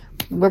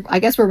 I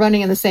guess we're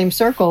running in the same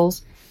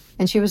circles.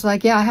 And she was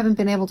like, yeah, I haven't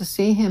been able to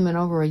see him in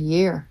over a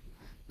year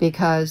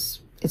because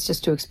it's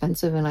just too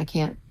expensive and I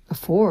can't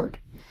afford.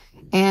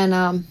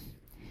 And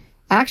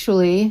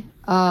actually,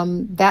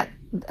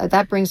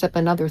 that brings up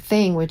another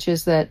thing, which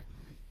is that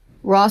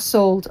Ross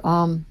sold,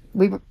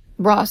 we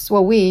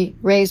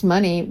raised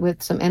money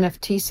with some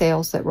NFT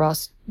sales that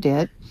Ross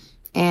did,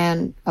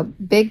 and a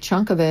big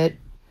chunk of it,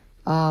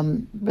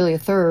 really a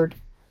third,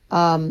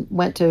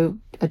 went to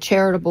a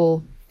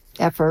charitable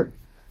effort.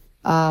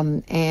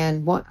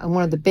 And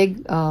one of the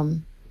big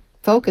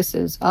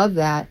focuses of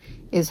that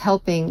is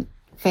helping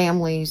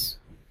families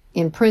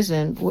in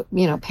prison,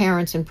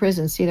 parents in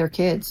prison see their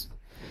kids.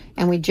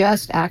 And we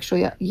just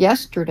actually,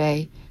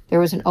 yesterday, there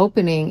was an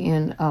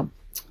opening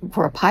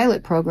for a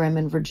pilot program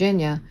in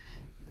Virginia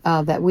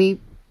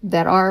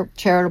that our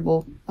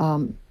charitable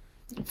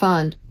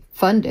fund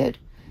funded.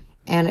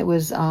 And it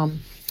was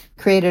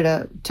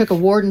took a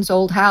warden's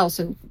old house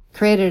and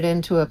created it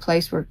into a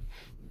place where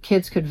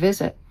kids could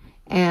visit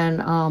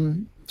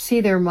and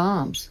see their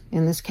moms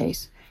in this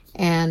case.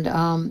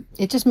 And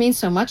it just means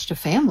so much to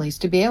families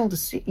to be able to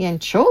see,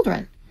 and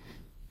children,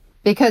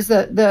 because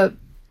the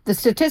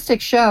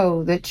statistics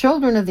show that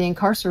children of the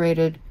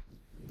incarcerated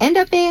end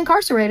up being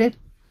incarcerated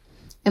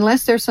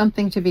unless there's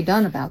something to be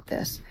done about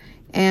this.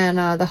 And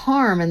the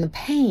harm and the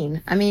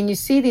pain. I mean, you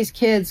see these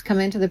kids come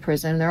into the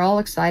prison, they're all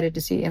excited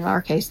to see, in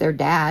our case, their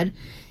dad,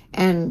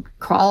 and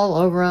crawl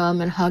over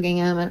them and hugging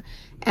them.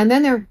 And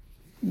then they're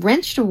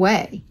wrenched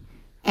away.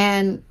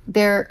 And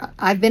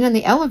I've been in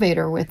the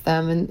elevator with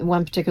them in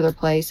one particular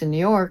place in New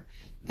York,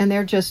 and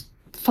they're just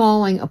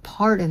falling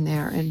apart in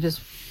there and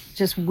just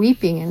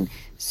weeping and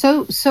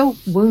so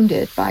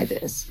wounded by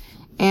this.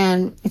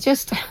 And it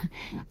just,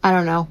 I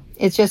don't know,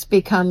 it just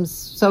becomes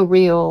so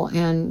real.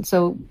 And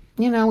so,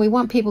 we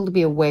want people to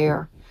be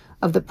aware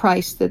of the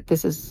price that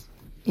this is,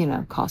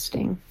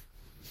 costing.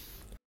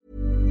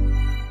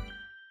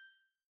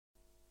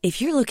 If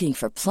you're looking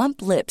for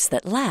plump lips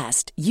that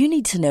last, you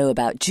need to know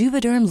about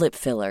Juvederm lip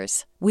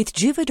fillers. With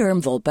Juvederm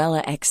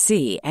Volbella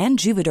XC and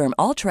Juvederm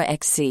Ultra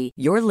XC,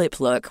 your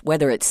lip look,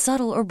 whether it's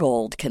subtle or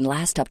bold, can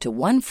last up to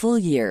 1 full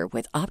year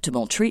with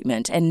optimal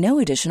treatment and no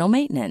additional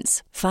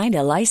maintenance. Find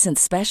a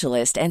licensed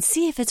specialist and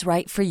see if it's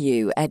right for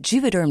you at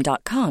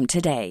Juvederm.com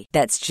today.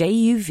 That's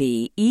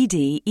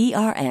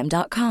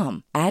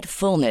JUVEDERM.com. Add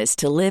fullness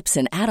to lips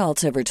in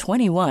adults over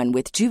 21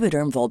 with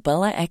Juvederm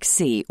Volbella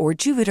XC or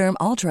Juvederm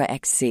Ultra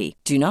XC.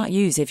 Do not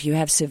use if you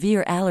have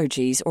severe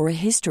allergies or a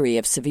history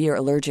of severe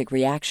allergic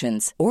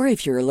reactions, or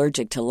if you're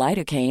allergic to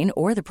lidocaine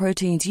or the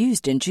proteins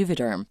used in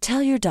Juvederm.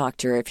 Tell your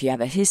doctor if you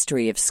have a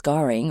history of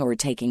scarring or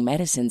taking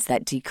medicines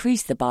that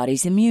decrease the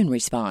body's immune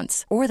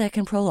response or that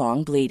can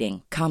prolong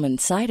bleeding. Common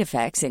side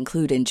effects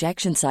include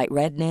injection site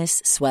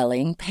redness,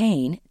 swelling,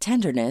 pain,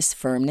 tenderness,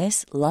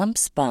 firmness,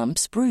 lumps,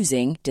 bumps,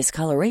 bruising,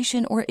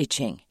 discoloration, or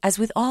itching. As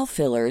with all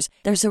fillers,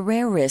 there's a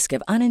rare risk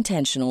of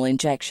unintentional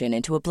injection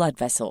into a blood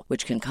vessel,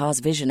 which can cause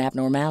vision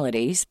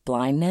abnormalities,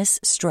 blindness,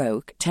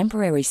 stroke,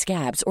 temporary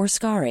scabs, or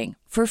scarring.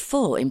 For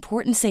full,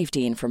 important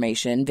safety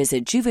information,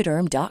 visit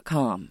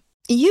Juvederm.com.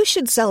 You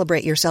should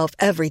celebrate yourself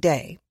every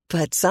day,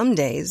 but some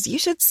days you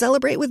should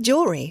celebrate with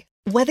jewelry.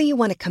 Whether you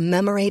want to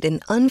commemorate an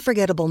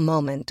unforgettable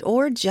moment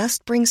or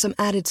just bring some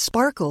added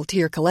sparkle to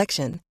your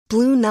collection,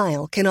 Blue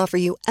Nile can offer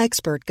you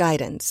expert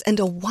guidance and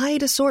a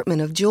wide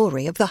assortment of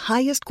jewelry of the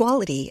highest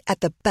quality at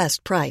the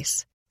best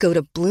price. Go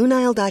to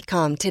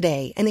BlueNile.com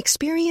today and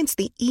experience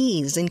the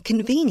ease and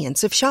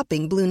convenience of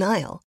shopping Blue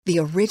Nile, the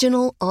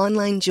original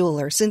online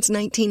jeweler since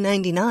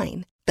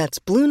 1999. That's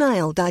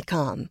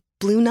BlueNile.com.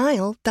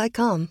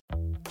 BlueNile.com.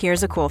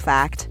 Here's a cool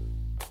fact.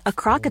 A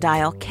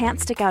crocodile can't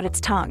stick out its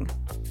tongue.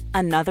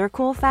 Another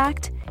cool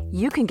fact,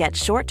 you can get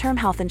short-term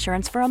health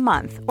insurance for a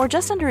month or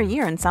just under a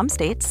year in some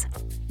states.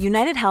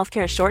 United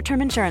Healthcare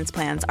short-term insurance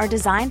plans are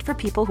designed for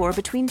people who are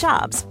between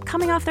jobs,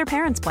 coming off their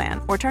parents'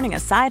 plan, or turning a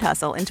side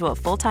hustle into a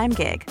full-time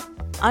gig.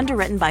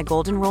 Underwritten by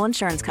Golden Rule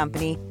Insurance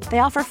Company, they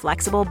offer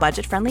flexible,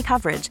 budget-friendly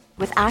coverage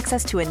with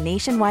access to a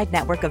nationwide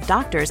network of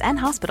doctors and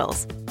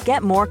hospitals.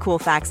 Get more cool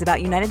facts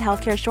about United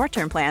Healthcare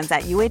short-term plans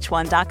at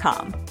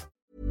uh1.com.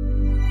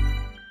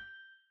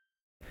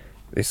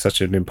 It's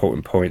such an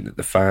important point that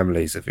the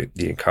families of the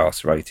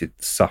incarcerated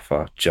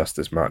suffer just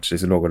as much.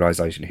 There's an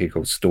organisation here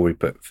called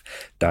Storybook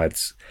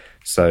Dads,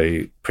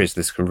 so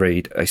prisoners can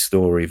read a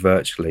story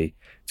virtually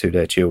to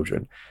their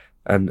children,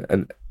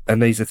 and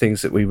these are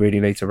things that we really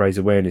need to raise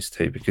awareness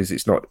to, because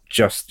it's not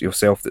just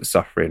yourself that's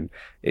suffering;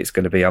 it's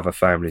going to be other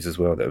families as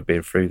well that have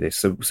been through this.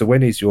 So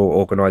when is your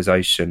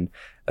organisation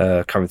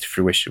coming to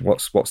fruition?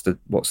 What's the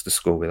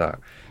score with that?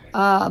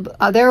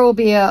 There will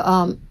be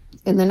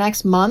in the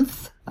next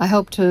month. I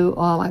hope to,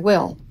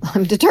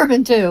 I'm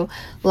determined to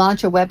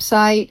launch a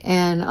website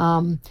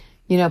and,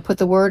 put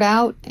the word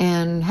out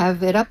and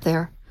have it up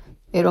there.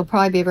 It'll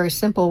probably be a very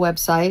simple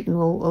website, and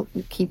we'll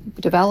keep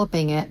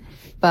developing it.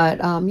 But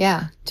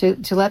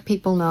to let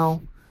people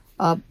know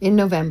in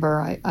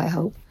November, I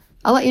hope.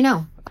 I'll let you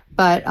know.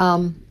 But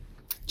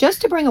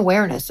just to bring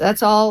awareness,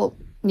 that's all,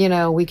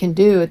 we can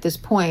do at this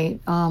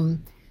point.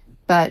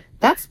 But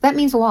that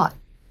means a lot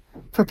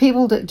for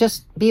people to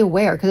just be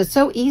aware, because it's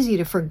so easy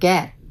to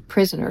forget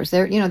prisoners.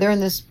 They're in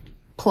this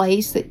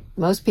place that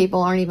most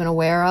people aren't even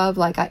aware of.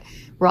 Like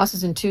Ross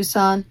is in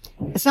Tucson.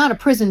 It's not a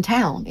prison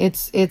town.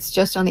 It's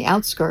just on the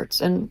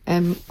outskirts, and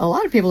a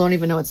lot of people don't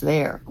even know it's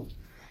there.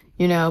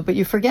 But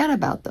you forget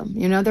about them.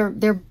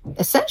 They're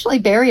essentially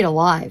buried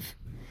alive.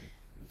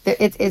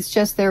 It's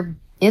just they're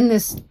in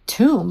this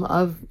tomb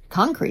of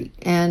concrete,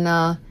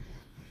 and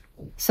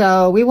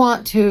so we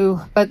want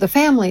to. But the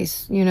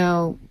families,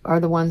 are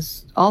the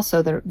ones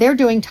also that they're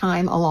doing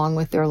time along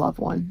with their loved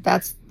one.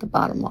 That's the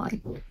bottom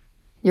line.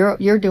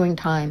 You're doing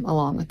time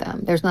along with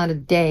them. There's not a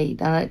day,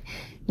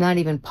 not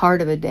even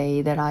part of a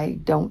day, that I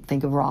don't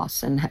think of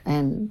Ross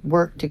and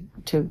work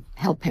to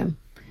help him.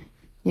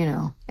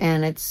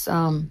 And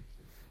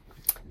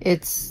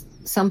it's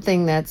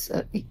something that's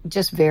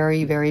just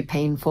very, very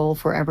painful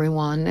for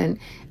everyone. And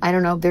I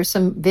don't know, there's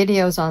some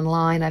videos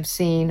online I've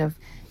seen of,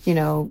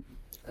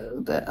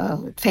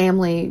 the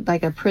family,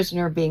 like a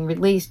prisoner being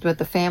released, but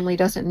the family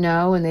doesn't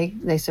know, and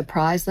they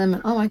surprise them.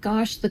 And oh my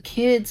gosh, the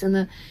kids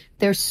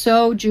they're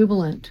so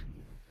jubilant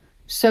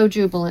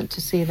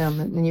to see them.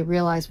 And you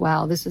realize,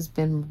 wow, this has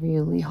been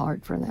really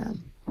hard for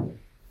them.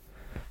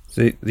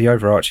 The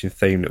overarching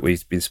theme that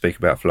we've been speaking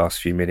about for the last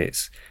few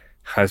minutes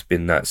has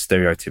been that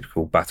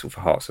stereotypical battle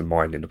for hearts and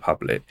mind in the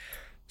public.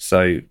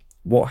 So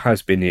what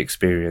has been the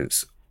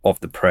experience of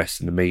the press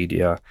and the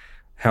media?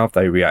 How have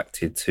they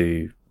reacted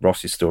to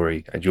Ross's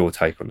story and your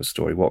take on the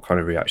story? What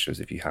kind of reactions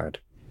have you had?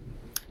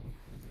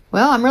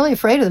 Well, I'm really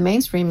afraid of the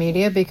mainstream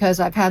media, because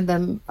I've had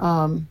them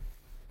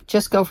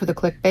just go for the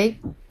clickbait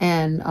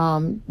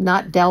and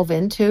not delve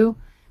into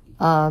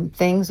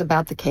things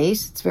about the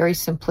case. It's very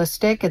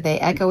simplistic, and they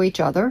echo each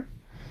other.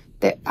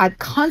 I'm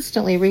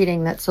constantly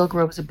reading that Silk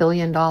Road was $1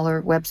 billion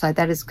website.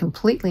 That is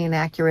completely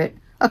inaccurate,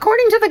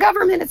 according to the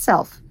government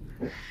itself.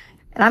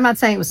 And I'm not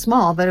saying it was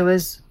small, but it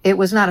was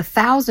not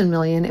 1,000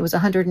 million, it was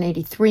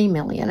 183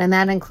 million, and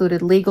that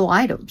included legal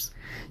items.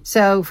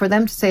 So for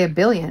them to say $1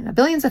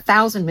 billion's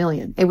 1,000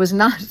 million. It was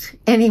not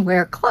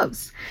anywhere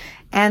close.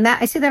 And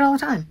that I see that all the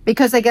time,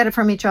 because they get it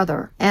from each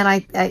other.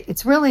 And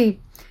it's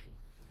really,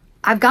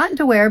 I've gotten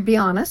to where, be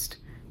honest,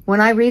 when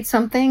I read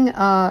something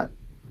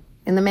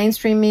in the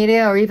mainstream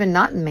media, or even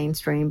not in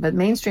mainstream, but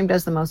mainstream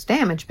does the most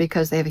damage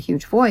because they have a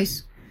huge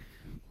voice,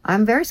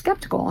 I'm very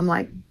skeptical. I'm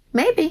like,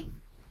 maybe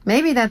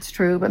that's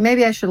true, but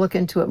maybe I should look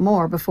into it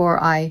more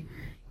before I,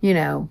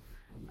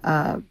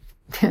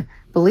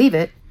 believe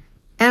it.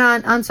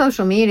 And on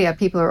social media,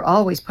 people are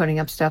always putting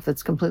up stuff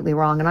that's completely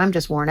wrong. And I'm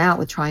just worn out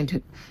with trying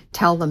to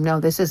tell them, no,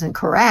 this isn't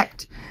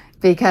correct,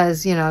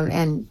 because,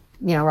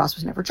 Ross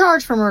was never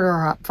charged for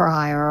murder for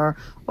hire,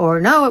 or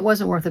no, it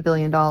wasn't worth $1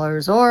 billion,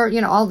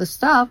 or, all this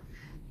stuff.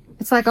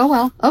 It's like, oh,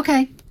 well,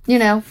 okay.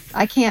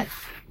 I can't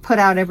put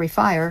out every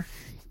fire.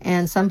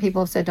 And some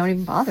people have said, don't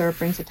even bother. It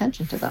brings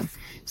attention to them.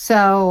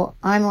 So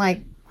I'm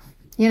like,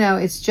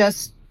 it's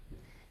just,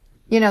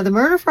 the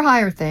murder for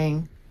hire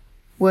thing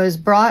was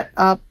brought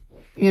up,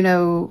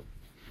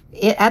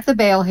 at the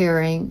bail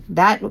hearing.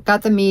 That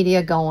got the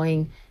media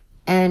going.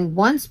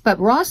 But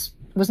Ross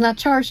was not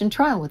charged in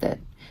trial with it.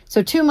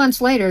 So 2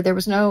 months later, there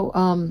was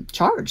no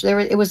charge.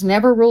 It was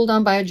never ruled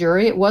on by a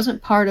jury. It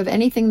wasn't part of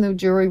anything the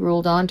jury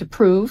ruled on to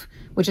prove,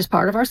 which is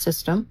part of our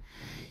system.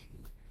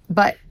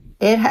 But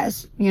it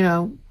has,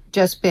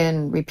 just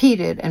been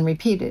repeated and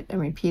repeated and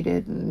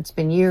repeated. And it's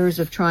been years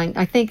of trying.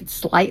 I think it's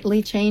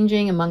slightly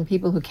changing among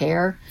people who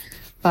care,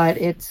 but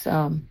it's,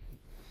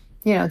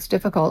 it's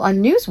difficult. On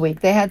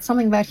Newsweek, they had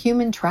something about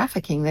human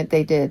trafficking that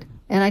they did.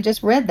 And I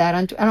just read that,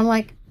 and I'm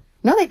like,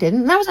 no, they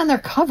didn't. And that was on their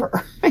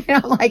cover.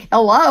 I'm like,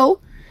 hello.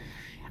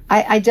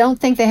 I don't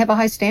think they have a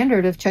high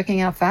standard of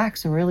checking out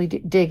facts and really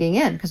digging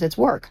in, because it's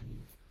work.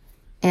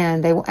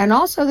 And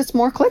also it's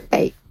more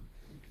clickbait.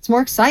 It's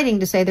more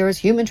exciting to say there was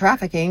human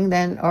trafficking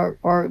than,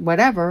 or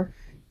whatever,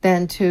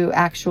 than to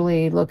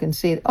actually look and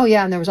see, oh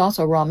yeah, and there was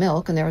also raw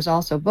milk, and there was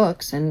also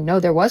books, and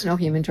no, there was no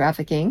human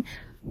trafficking.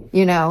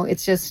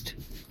 It's just,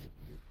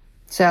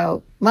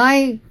 so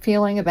my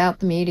feeling about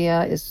the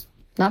media is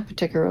not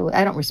particularly,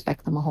 I don't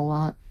respect them a whole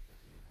lot.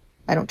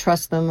 I don't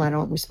trust them, I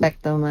don't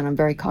respect them, and I'm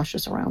very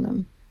cautious around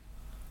them.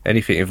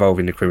 Anything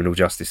involving the criminal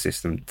justice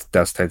system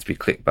does tend to be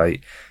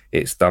clickbait.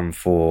 It's done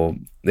for,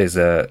 there's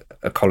a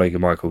colleague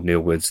of mine called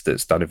Neil Woods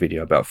that's done a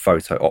video about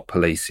photo op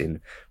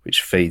policing,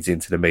 which feeds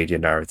into the media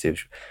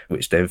narrative,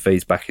 which then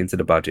feeds back into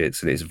the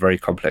budgets, and it's a very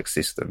complex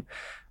system.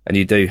 And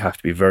you do have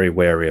to be very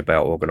wary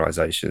about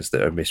organisations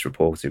that are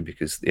misreporting,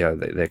 because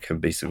there can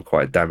be some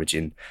quite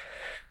damaging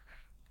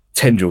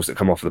tendrils that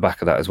come off the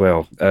back of that as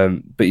well.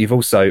 But you've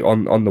also,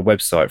 on the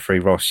website Free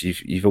Ross,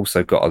 you've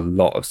also got a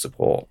lot of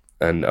support.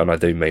 and I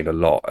do mean a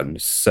lot,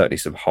 and certainly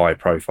some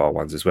high-profile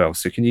ones as well.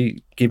 So can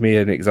you give me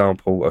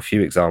a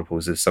few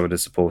examples of some of the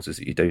supporters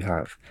that you do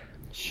have?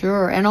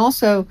 Sure. And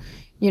also,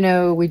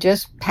 we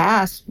just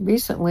passed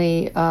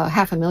recently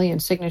 500,000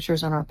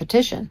 signatures on our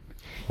petition.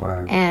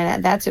 Wow.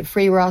 And that's at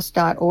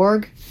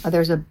freeross.org.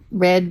 There's a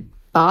red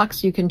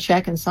box you can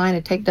check and sign.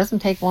 It doesn't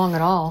take long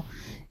at all.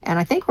 And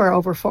I think we're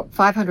over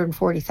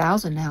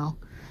 540,000 now.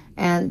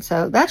 And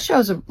so that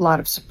shows a lot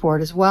of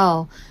support as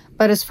well.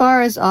 But as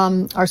far as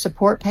our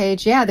support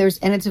page, and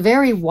it's a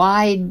very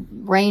wide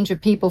range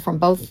of people from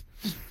both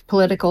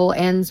political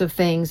ends of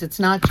things. It's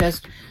not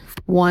just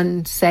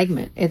one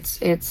segment. It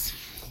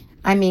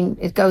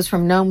goes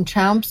from Noam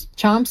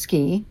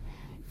Chomsky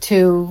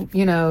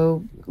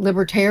to,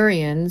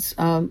 libertarians,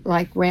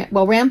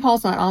 Rand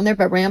Paul's not on there,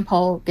 but Rand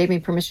Paul gave me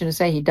permission to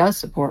say he does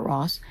support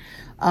Ross.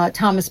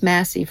 Thomas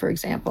Massey, for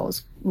example,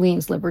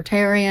 leans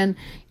libertarian.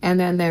 And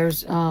then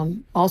there's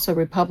also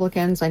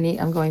Republicans.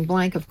 I'm going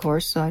blank, of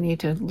course, so I need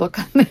to look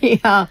on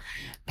the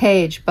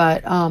page.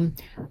 But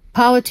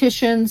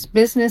politicians,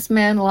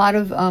 businessmen, a lot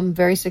of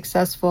very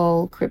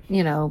successful,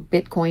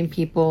 Bitcoin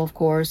people, of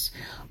course.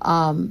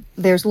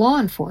 There's law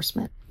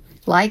enforcement,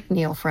 like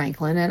Neil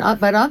Franklin,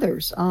 but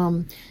others.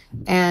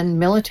 And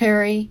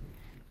military.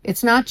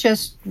 It's not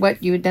just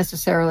what you would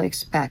necessarily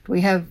expect. We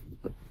have,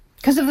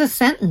 because of the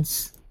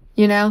sentence.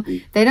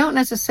 They don't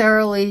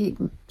necessarily,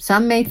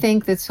 some may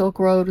think that Silk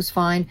Road was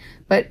fine,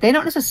 but they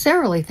don't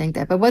necessarily think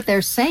that. But what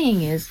they're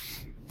saying is,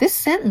 this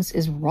sentence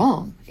is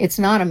wrong. It's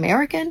not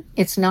American.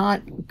 It's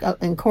not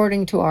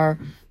according to our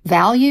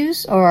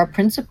values or our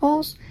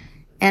principles.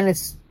 And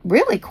it's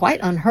really quite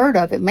unheard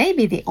of. It may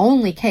be the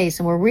only case,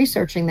 and we're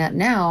researching that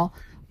now,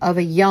 of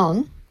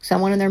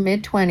someone in their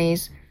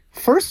mid-20s,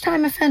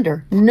 first-time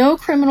offender, no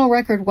criminal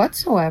record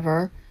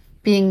whatsoever,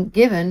 being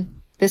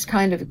given this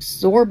kind of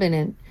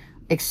exorbitant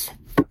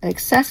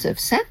excessive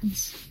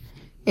sentence.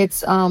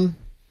 It's unheard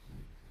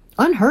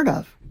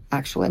of,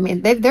 actually. I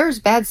mean, there's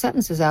bad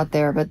sentences out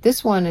there, but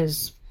this one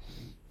is,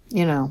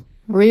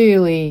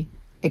 really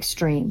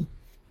extreme.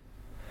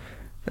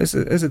 As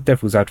a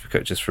devil's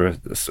advocate, just for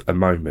a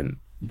moment,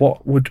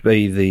 what are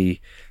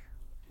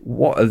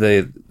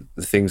the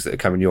things that are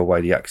coming your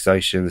way, the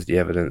accusations, the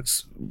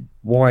evidence?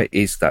 Why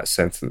is that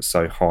sentence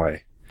so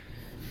high?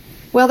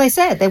 Well, they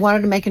said they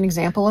wanted to make an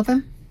example of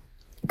him,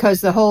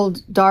 because the whole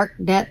dark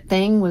net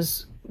thing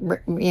was,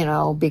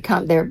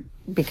 they're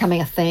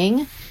becoming a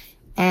thing,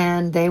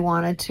 and they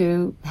wanted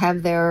to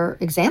have their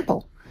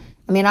example.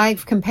 I mean,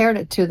 I've compared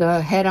it to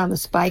the head on the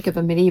spike of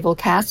a medieval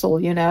castle,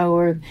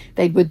 where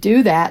they would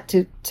do that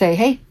to say,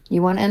 hey,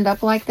 you want to end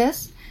up like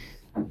this?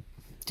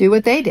 Do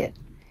what they did.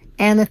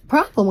 And the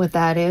problem with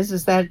that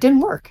is that it didn't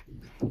work.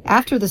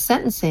 After the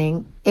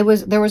sentencing, there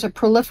was a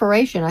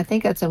proliferation. I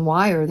think that's in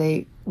Wired.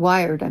 They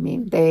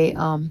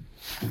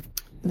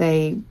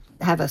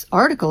have an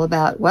article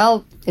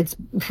about, it's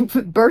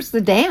burst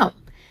the dam.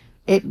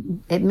 It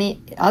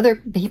other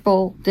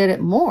people did it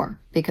more,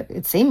 because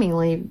it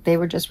seemingly they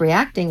were just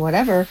reacting,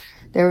 whatever.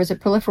 There was a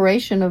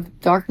proliferation of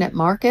darknet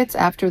markets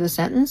after the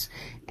sentence.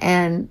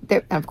 And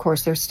of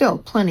course, there's still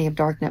plenty of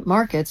darknet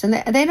markets, and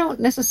they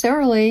don't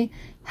necessarily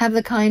have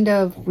the kind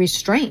of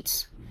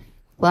restraints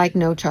like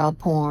no child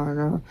porn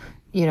or,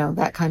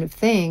 that kind of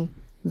thing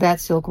that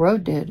Silk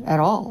Road did at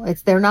all.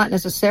 They're not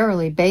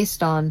necessarily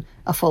based on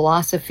a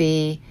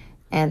philosophy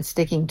and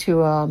sticking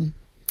to,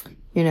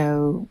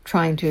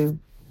 trying to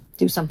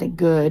do something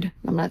good.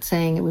 I'm not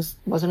saying it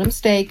wasn't a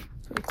mistake,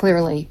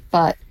 clearly,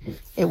 but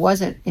it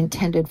wasn't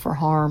intended for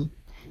harm.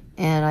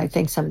 And I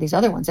think some of these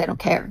other ones, they don't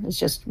care. It's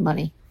just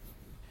money.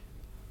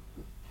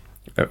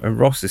 And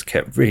Ross is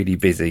kept really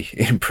busy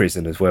in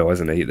prison as well,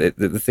 hasn't he?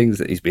 The things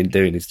that he's been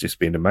doing has just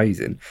been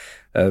amazing.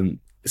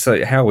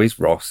 So how is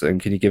Ross?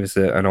 And can you give us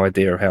an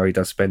idea of how he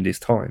does spend his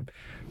time?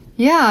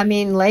 Yeah, I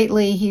mean,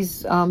 lately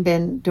he's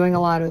been doing a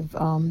lot of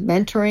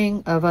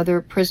mentoring of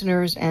other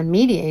prisoners and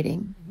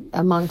mediating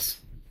amongst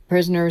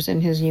prisoners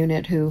in his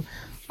unit who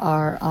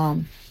are,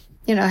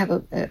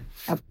 have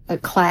a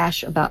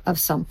clash of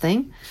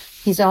something.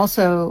 He's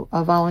also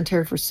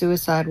volunteered for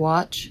Suicide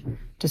Watch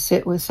to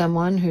sit with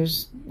someone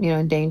who's,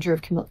 in danger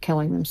of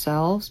killing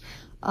themselves.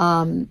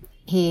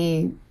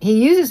 He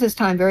uses his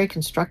time very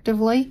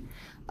constructively.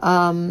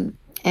 And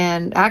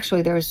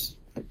actually there's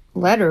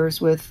letters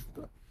with,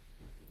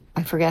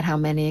 I forget how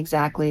many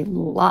exactly,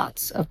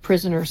 lots of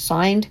prisoners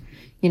signed,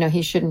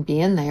 he shouldn't be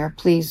in there,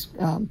 please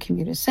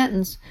commute his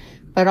sentence,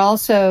 but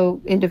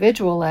also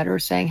individual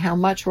letters saying how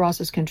much Ross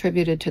has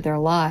contributed to their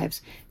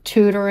lives,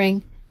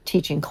 tutoring,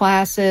 teaching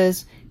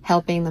classes,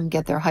 helping them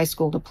get their high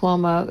school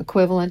diploma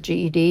equivalent,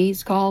 GED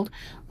is called.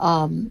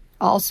 Doing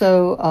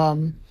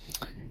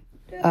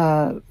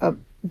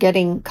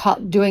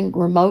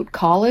remote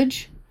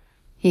college.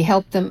 He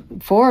helped them.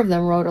 4 of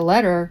them wrote a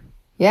letter.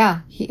 Yeah,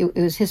 it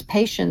was his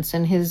patience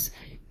and his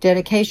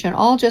dedication,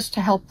 all just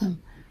to help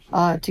them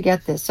to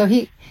get this. So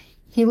he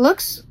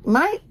looks,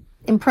 my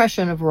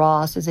impression of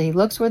Ross is that he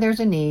looks where there's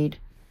a need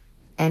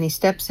and he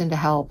steps in to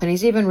help. And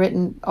he's even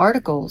written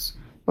articles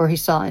where he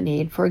saw a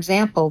need. For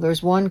example,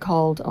 there's one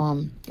called,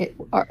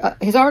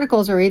 his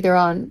articles are either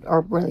on,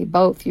 or really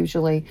both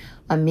usually,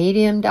 on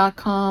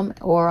medium.com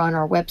or on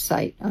our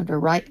website under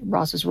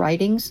Ross's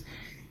writings.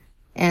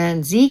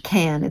 And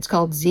Zcan, it's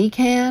called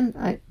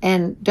Zcan.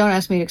 And don't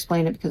ask me to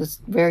explain it because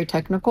it's very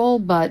technical,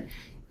 but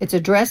it's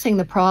addressing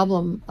the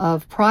problem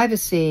of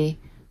privacy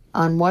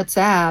on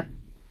WhatsApp,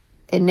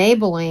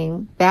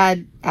 enabling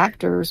bad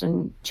actors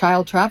and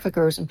child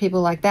traffickers and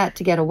people like that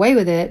to get away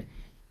with it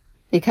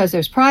because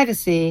there's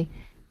privacy.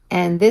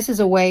 And this is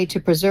a way to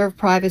preserve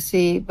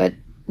privacy, but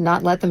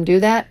not let them do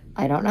that.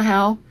 I don't know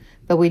how,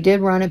 but we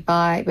did run it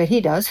by, but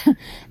he does.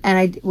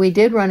 And we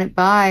did run it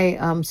by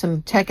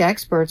some tech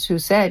experts who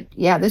said,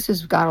 yeah, this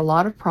has got a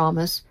lot of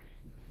promise.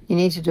 You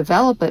need to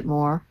develop it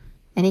more.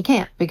 And he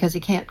can't, because he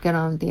can't get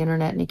on the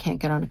internet and he can't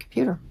get on a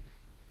computer.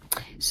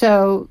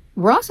 So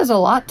Ross has a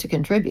lot to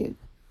contribute,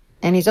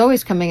 and he's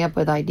always coming up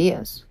with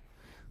ideas,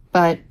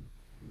 but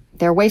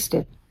they're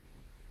wasted.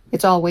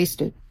 It's all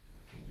wasted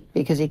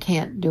because he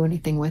can't do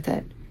anything with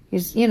it.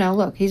 He's,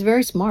 look, he's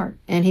very smart,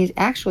 and he's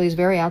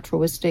very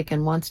altruistic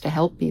and wants to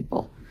help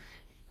people.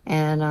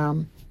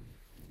 And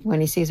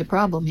when he sees a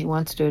problem, he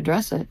wants to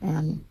address it.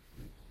 And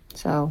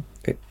so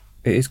it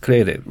is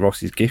clear that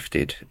Ross is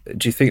gifted.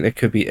 Do you think there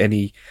could be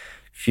any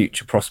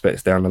future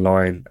prospects down the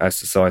line as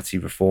society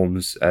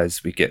reforms,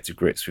 as we get to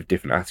grips with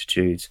different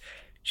attitudes?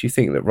 Do you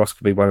think that Ross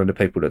could be one of the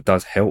people that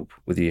does help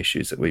with the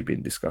issues that we've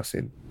been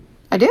discussing?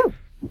 I do.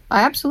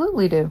 I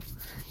absolutely do.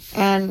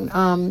 And,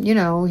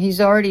 he's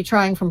already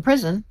trying from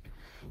prison.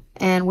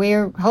 And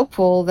we're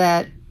hopeful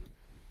that,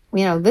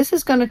 this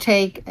is going to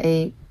take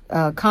a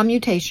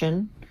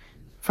commutation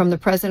from the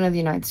President of the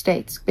United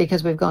States,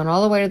 because we've gone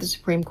all the way to the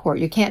Supreme Court.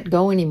 You can't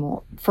go any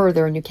more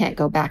further, and you can't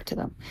go back to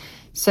them.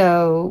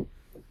 So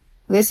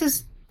this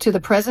is to the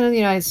President of the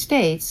United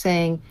States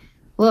saying,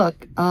 look,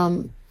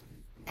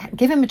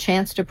 give him a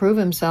chance to prove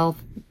himself.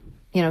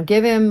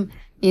 Give him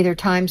either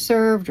time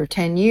served or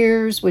 10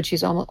 years, which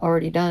he's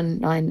already done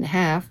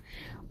 9.5,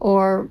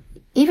 or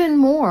even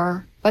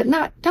more, but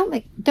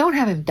don't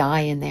have him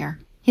die in there.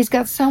 He's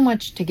got so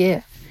much to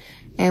give.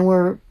 And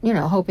we're,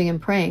 hoping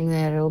and praying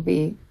that it'll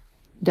be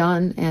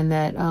done, and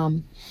that,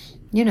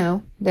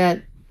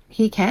 that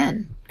he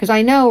can. Because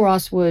I know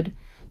Ross would,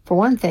 for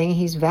one thing,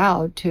 he's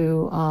vowed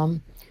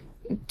to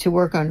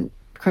work on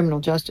criminal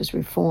justice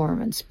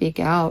reform and speak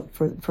out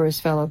for his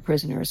fellow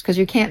prisoners. Because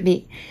you can't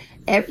be,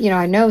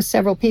 I know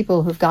several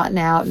people who've gotten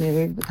out and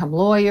they've become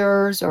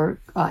lawyers or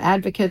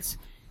advocates.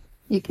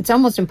 It's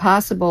almost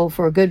impossible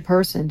for a good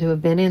person to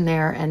have been in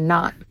there and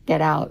not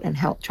get out and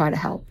try to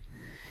help,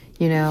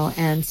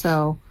 And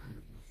so,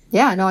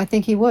 I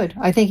think he would.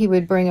 I think he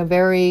would bring a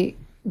very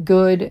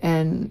good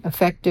and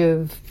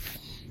effective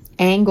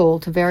angle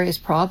to various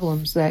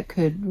problems that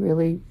could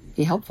really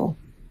be helpful.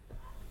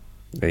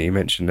 You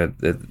mentioned that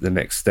the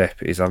next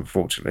step is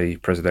unfortunately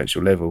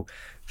presidential level.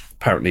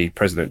 Apparently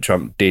President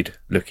Trump did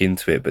look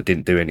into it but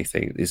didn't do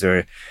anything. Is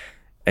there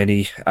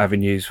any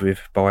avenues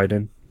with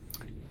Biden?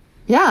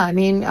 Yeah, I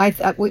mean,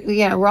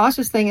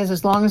 Ross's thing is,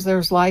 as long as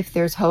there's life,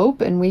 there's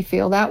hope, and we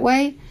feel that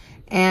way.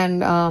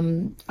 And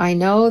I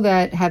know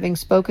that having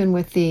spoken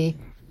with it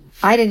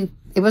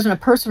wasn't a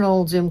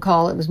personal Zoom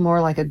call, it was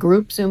more like a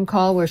group Zoom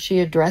call where she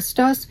addressed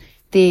us,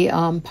 the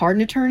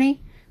pardon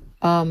attorney,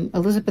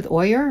 Elizabeth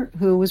Oyer,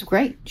 who was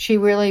great. She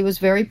really was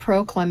very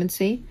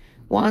pro-clemency,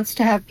 wants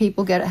to have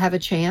people have a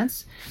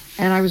chance.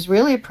 And I was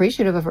really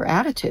appreciative of her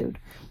attitude.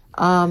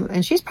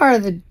 And she's part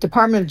of the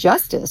Department of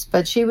Justice,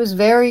 but she was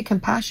very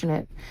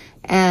compassionate.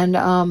 And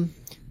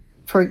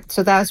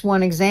so that's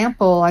one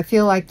example. I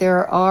feel like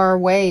there are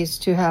ways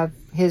to have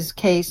his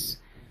case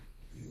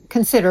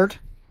considered.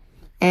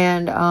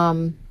 And,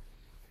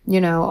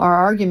 our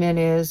argument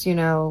is,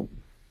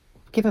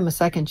 give him a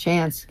second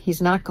chance.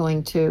 He's not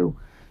going to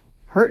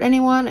hurt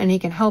anyone, and he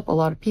can help a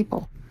lot of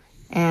people.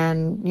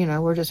 And,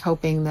 we're just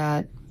hoping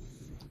that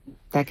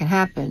can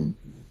happen.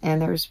 And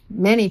there's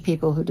many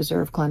people who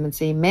deserve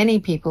clemency, many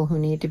people who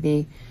need to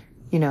be,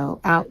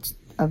 out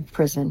of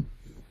prison.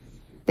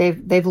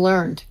 They've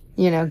learned,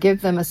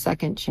 give them a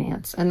second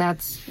chance. And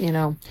that's,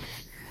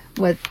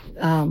 what,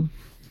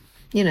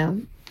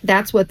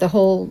 that's what the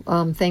whole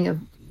thing of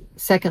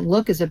Second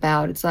Look is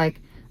about. It's like,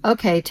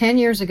 okay, 10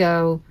 years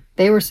ago,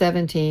 they were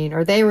 17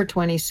 or they were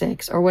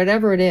 26 or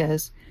whatever it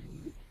is,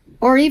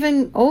 or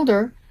even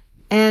older,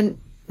 and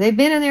they've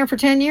been in there for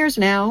 10 years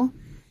now.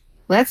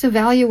 Let's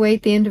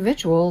evaluate the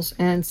individuals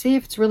and see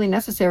if it's really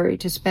necessary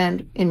to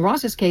spend, in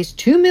Ross's case,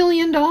 $2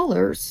 million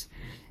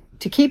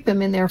to keep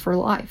them in there for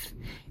life.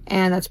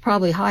 And that's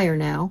probably higher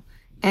now.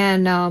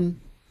 And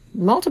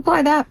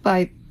multiply that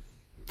by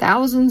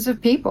thousands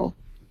of people.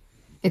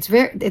 It's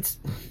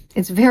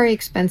very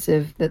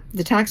expensive.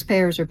 The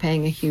taxpayers are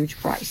paying a huge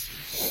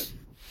price.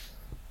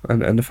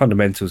 And the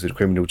fundamentals of the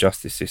criminal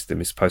justice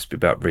system is supposed to be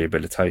about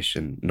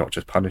rehabilitation, not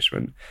just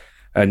punishment.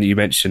 And you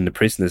mentioned the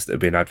prisoners that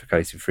have been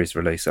advocating for his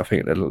release. I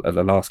think at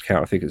the last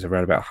count, I think it's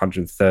around about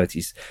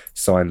 130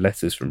 signed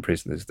letters from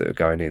prisoners that are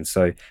going in.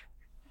 So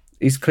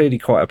he's clearly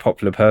quite a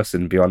popular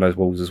person behind those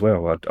walls as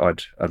well,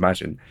 I'd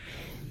imagine.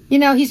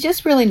 He's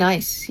just really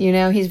nice.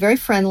 He's very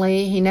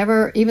friendly. He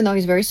never, even though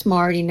he's very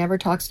smart, he never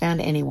talks down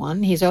to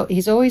anyone. He's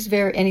always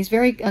he's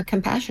very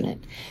compassionate.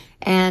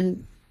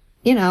 And,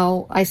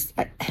 I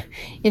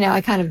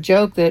kind of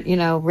joke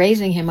that,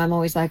 raising him, I'm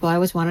always like, well, I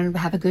always wanted him to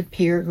have a good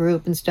peer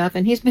group and stuff.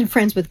 And he's been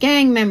friends with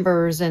gang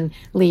members and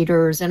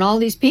leaders and all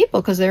these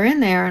people because they're in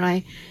there. And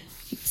I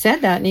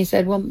said that, and he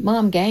said, well,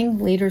 Mom, gang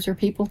leaders are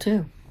people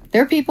too.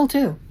 They're people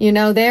too.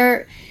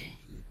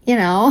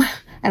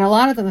 And a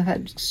lot of them have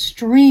had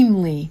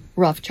extremely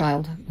rough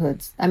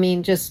childhoods. I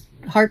mean, just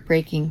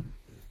heartbreaking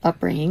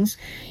upbringings.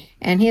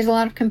 And he has a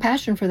lot of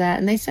compassion for that,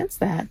 and they sense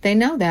that. They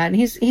know that. And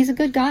he's a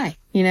good guy.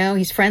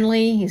 He's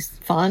friendly, he's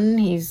fun,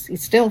 he's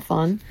still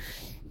fun.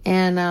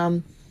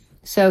 And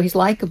so he's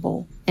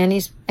likable, and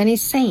he's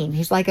sane.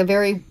 He's like a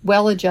very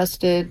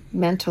well-adjusted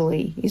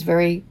mentally. He's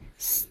very,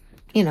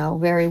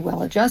 very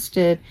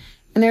well-adjusted.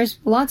 And there's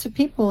lots of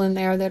people in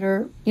there that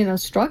are,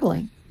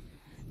 struggling.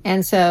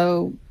 And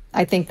so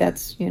I think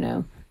that's,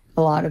 a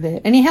lot of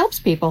it. And he helps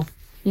people.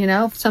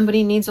 If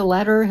somebody needs a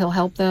letter, he'll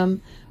help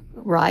them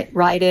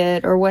write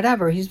it or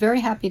whatever. He's very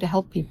happy to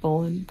help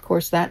people. And of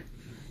course, that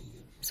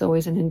is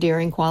always an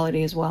endearing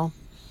quality as well.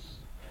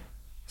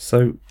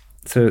 So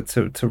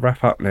to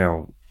wrap up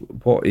now,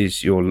 what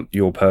is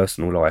your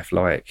personal life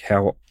like?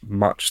 How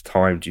much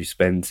time do you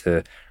spend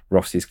to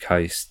Ross's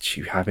case?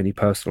 Do you have any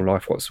personal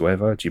life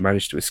whatsoever? Do you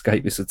manage to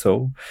escape this at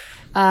all?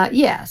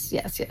 Yes.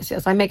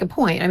 I make a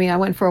point. I mean, I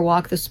went for a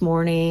walk this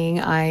morning.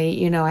 I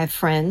have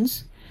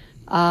friends,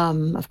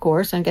 of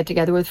course, and get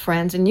together with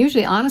friends. And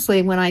usually,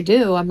 honestly, when I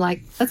do, I'm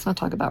like, let's not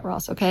talk about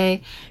Ross,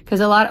 okay? Because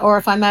or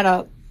if I'm at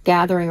a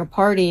gathering or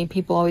party,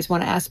 people always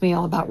want to ask me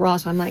all about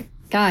Ross. I'm like,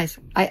 guys,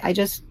 I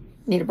just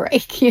need a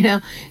break,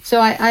 So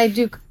I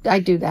do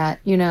that,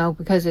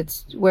 because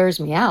it wears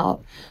me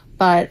out.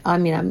 But I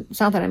mean, it's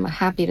not that I'm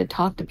happy to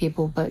talk to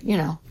people, but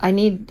I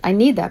need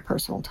that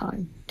personal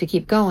time to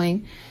keep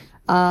going.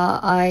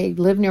 I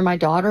live near my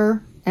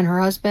daughter and her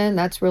husband.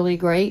 That's really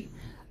great.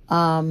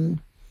 Sure.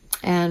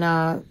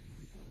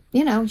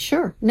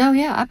 No,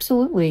 yeah,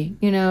 absolutely.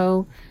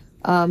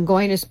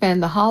 Going to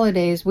spend the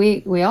holidays,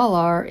 we all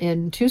are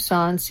in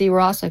Tucson, see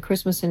Ross on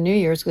Christmas and New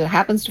Year's, because it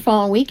happens to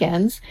fall on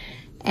weekends.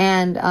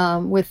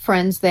 And with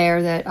friends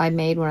there that I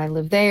made when I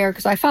lived there,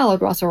 because I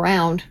followed Ross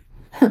around.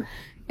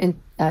 And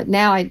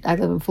now I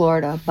live in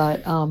Florida,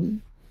 but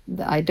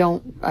I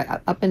don't.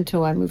 Up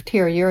until I moved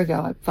here a year ago,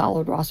 I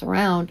followed Ross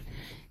around,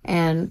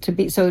 and to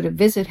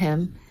visit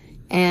him,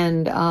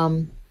 and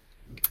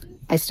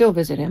I still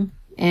visit him,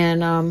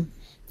 and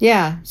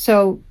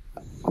so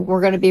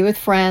we're going to be with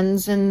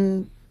friends,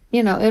 and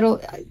it'll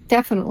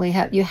definitely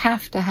you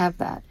have to have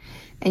that,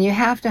 and you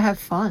have to have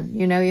fun.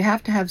 You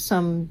have to have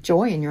some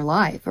joy in your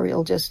life, or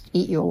it'll just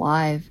eat you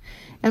alive.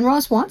 And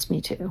Ross wants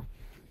me to.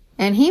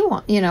 And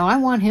I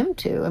want him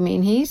to. I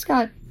mean,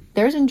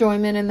 there's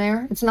enjoyment in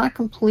there. It's not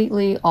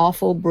completely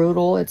awful,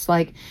 brutal. It's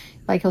like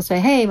he'll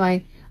say, hey,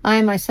 I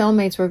and my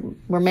cellmates,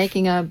 we're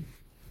making a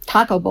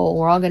taco bowl.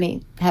 We're all going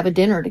to have a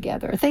dinner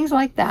together. Things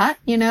like that,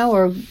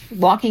 or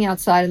walking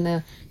outside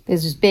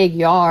there's this big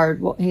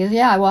yard. He goes,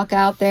 yeah, I walk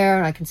out there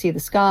and I can see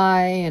the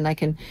sky and I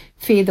can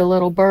feed the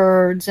little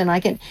birds and I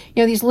can,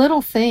 these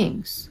little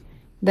things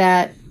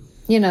that,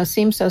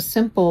 seem so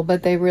simple,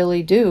 but they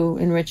really do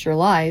enrich your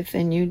life.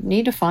 And you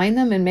need to find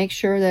them and make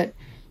sure that,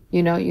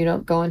 you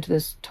don't go into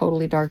this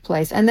totally dark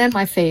place. And then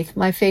my faith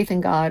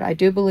in God. I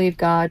do believe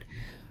God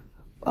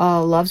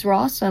loves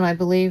Ross, and I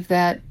believe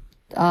that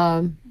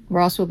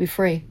Ross will be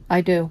free.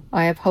 I do.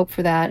 I have hope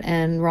for that,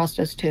 and Ross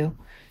does too.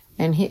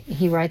 And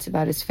he writes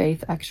about his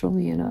faith,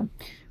 actually, in a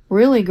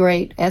really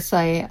great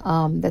essay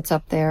that's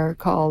up there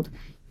called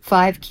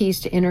 5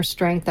 Keys to Inner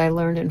Strength I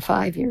Learned in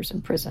 5 Years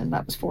in Prison.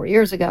 That was 4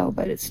 years ago,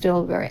 but it's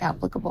still very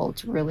applicable.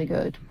 It's really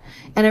good.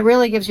 And it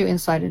really gives you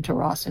insight into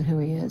Ross and who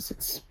he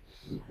is.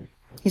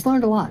 He's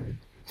learned a lot.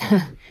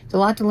 There's a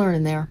lot to learn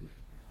in there.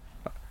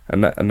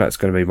 And that's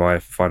going to be my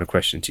final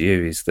question to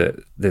you, is that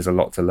there's a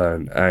lot to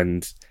learn.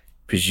 And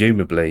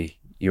presumably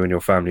you and your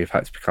family have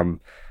had to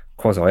become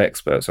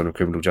quasi-experts on the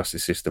criminal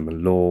justice system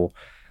and law.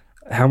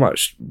 How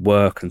much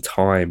work and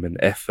time and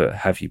effort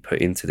have you put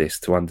into this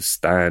to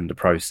understand the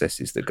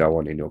processes that go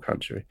on in your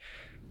country?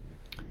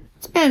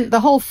 The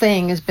whole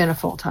thing has been a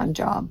full-time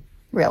job,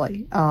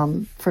 really.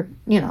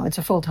 It's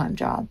a full-time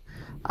job.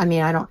 I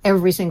mean, I don't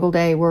every single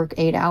day work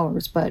 8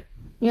 hours, but,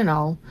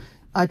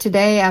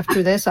 today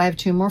after this, I have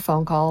 2 more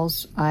phone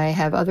calls. I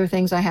have other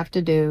things I have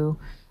to do.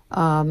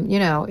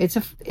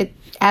 It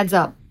adds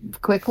up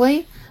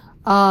quickly.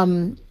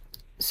 But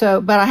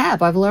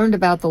I've learned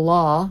about the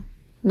law.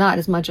 Not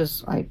as much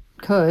as I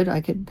could.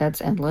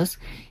 That's endless.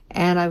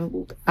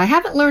 And I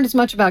haven't learned as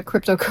much about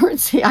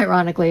cryptocurrency,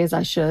 ironically, as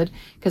I should,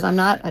 because I'm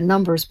not a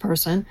numbers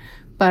person,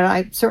 but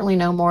I certainly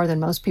know more than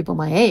most people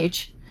my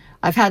age.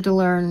 I've had to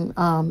learn,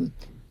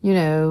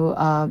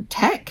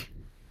 tech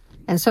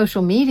and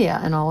social media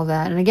and all of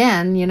that. And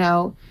again,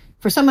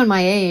 for someone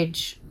my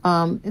age,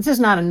 this is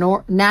not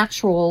a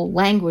natural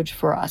language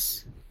for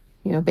us,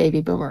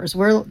 baby boomers.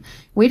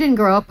 We didn't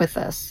grow up with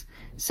this.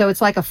 So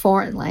it's like a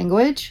foreign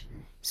language.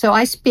 So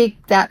I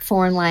speak that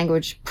foreign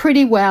language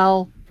pretty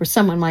well for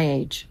someone my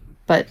age.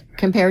 But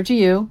compared to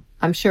you,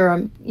 I'm sure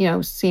I'm,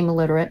 seem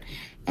illiterate.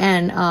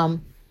 And,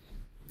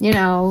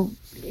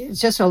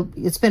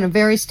 it's been a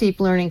very steep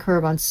learning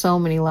curve on so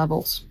many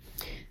levels.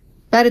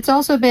 But it's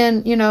also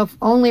been, if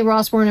only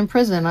Ross weren't in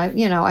prison.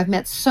 I've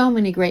met so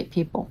many great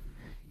people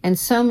and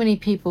so many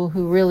people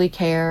who really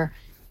care.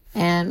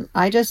 And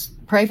I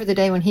just pray for the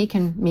day when he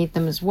can meet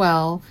them as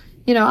well.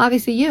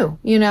 Obviously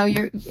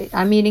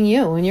I'm meeting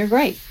you and you're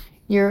great.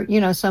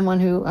 You're, someone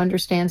who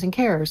understands and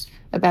cares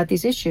about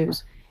these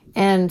issues,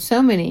 and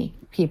so many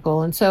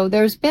people. And so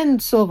there's been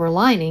silver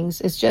linings.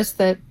 It's just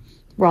that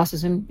Ross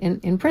is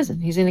in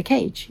prison. He's in a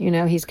cage.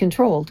 He's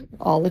controlled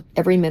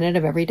every minute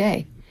of every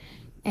day.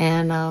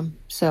 And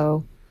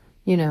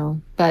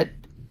but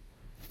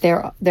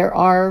there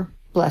are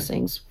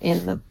blessings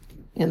in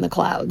the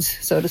clouds,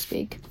 so to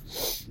speak.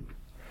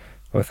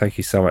 Well, thank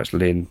you so much,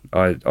 Lynn.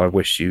 I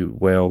wish you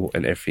well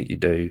in everything you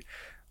do.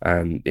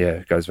 And yeah,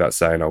 it goes without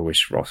saying, I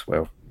wish Ross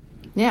well.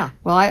 Yeah.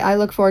 Well, I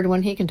look forward to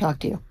when he can talk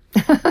to you.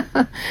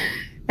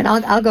 And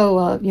I'll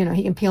go,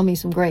 he can peel me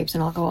some grapes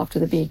and I'll go off to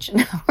the beach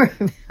and worry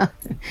about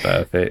it.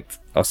 Perfect.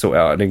 I'll sort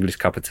out an English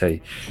cup of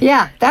tea.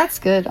 Yeah, that's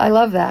good. I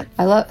love that.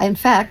 In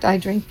fact, I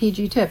drink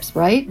PG Tips,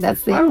 right?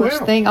 That's the English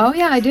thing. Oh,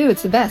 yeah, I do.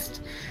 It's the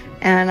best.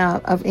 And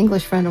an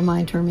English friend of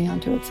mine turned me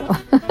onto it, so.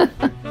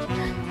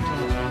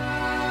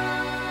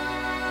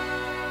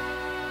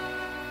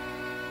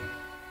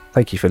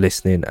 Thank you for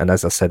listening. And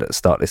as I said at the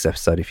start of this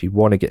episode, if you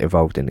want to get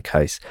involved in the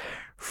case,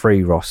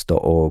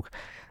 freeross.org,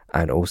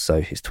 and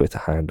also his Twitter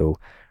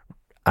handle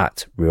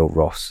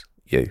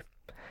 @RealRossU.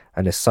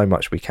 And there's so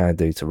much we can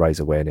do to raise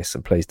awareness,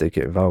 and please do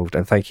get involved.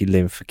 And thank you,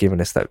 Lynn, for giving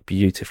us that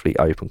beautifully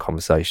open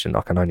conversation.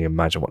 I can only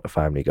imagine what the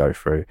family go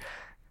through.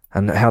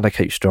 And how they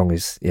keep strong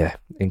is,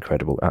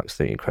 incredible,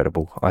 absolutely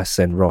incredible. I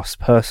send Ross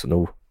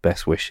personal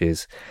best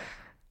wishes,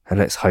 and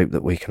let's hope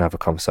that we can have a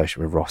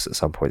conversation with Ross at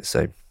some point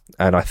soon.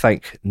 And I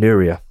thank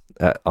Nuria,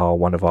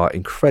 one of our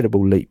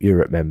incredible Leap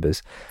Europe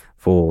members,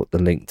 for the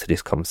link to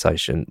this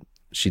conversation.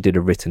 She did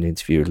a written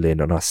interview with Lynn,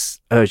 and I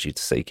urge you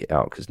to seek it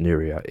out because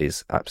Nuria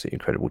is absolutely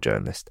incredible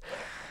journalist.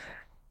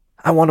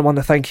 And I want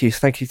to thank you.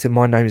 Thank you to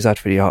My Name is Ad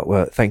for the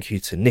artwork. Thank you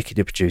to Nikki,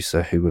 the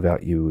producer, who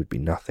without you would be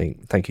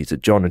nothing. Thank you to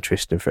John and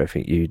Tristan for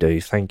everything you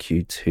do. Thank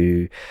you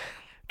to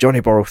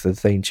Johnny Borrell for the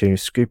theme tune,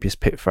 Scroopius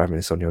Pip for having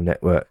us on your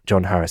network,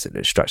 John Harris at the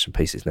Distraction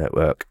Pieces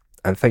Network.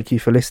 And thank you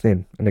for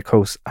listening. And of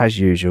course, as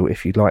usual,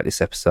 if you like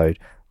this episode,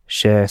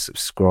 share,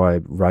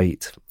 subscribe,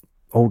 rate,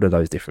 all of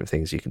those different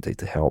things you can do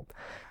to help.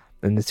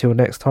 And until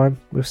next time,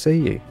 we'll see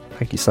you.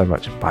 Thank you so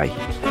much. Bye.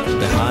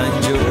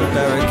 Behind your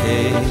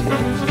barricades.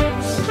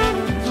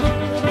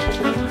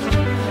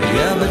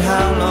 Yeah, but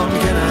how long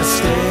can I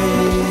stay?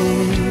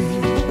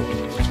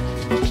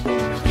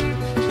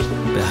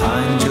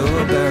 Behind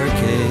your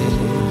barricades,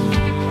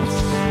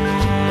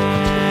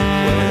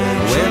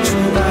 where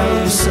true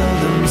values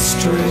seldom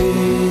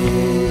stray.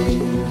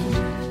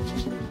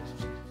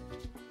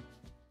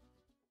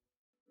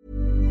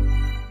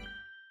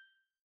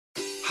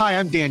 Hi,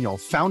 I'm Daniel,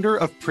 founder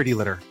of Pretty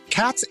Litter.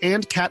 Cats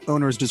and cat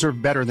owners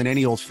deserve better than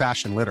any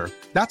old-fashioned litter.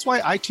 That's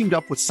why I teamed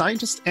up with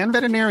scientists and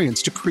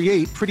veterinarians to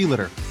create Pretty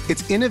Litter.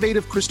 Its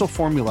innovative crystal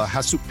formula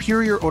has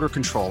superior odor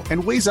control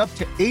and weighs up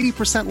to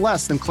 80%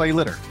 less than clay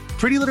litter.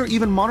 Pretty Litter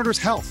even monitors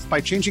health by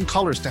changing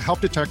colors to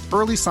help detect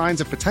early signs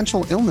of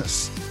potential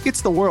illness.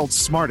 It's the world's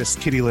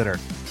smartest kitty litter.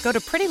 Go to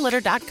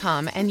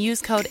prettylitter.com and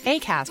use code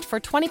ACAST for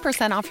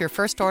 20% off your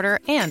first order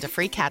and a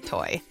free cat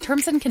toy.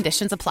 Terms and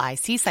conditions apply.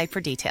 See site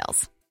for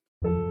details.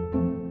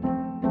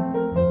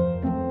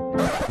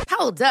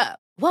 Hold up.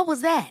 What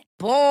was that?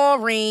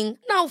 Boring.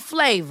 No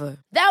flavor.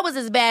 That was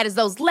as bad as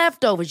those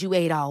leftovers you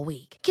ate all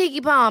week.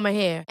 Keke Palmer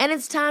here. And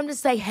it's time to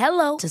say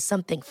hello to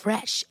something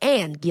fresh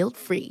and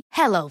guilt-free.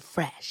 Hello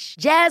Fresh.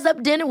 Jazz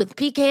up dinner with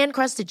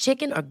pecan-crusted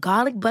chicken or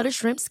garlic butter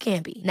shrimp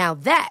scampi. Now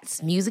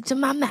that's music to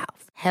my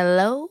mouth.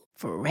 Hello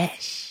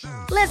Fresh.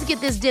 Let's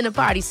get this dinner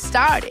party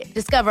started.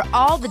 Discover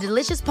all the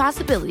delicious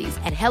possibilities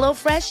at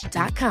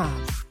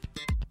HelloFresh.com.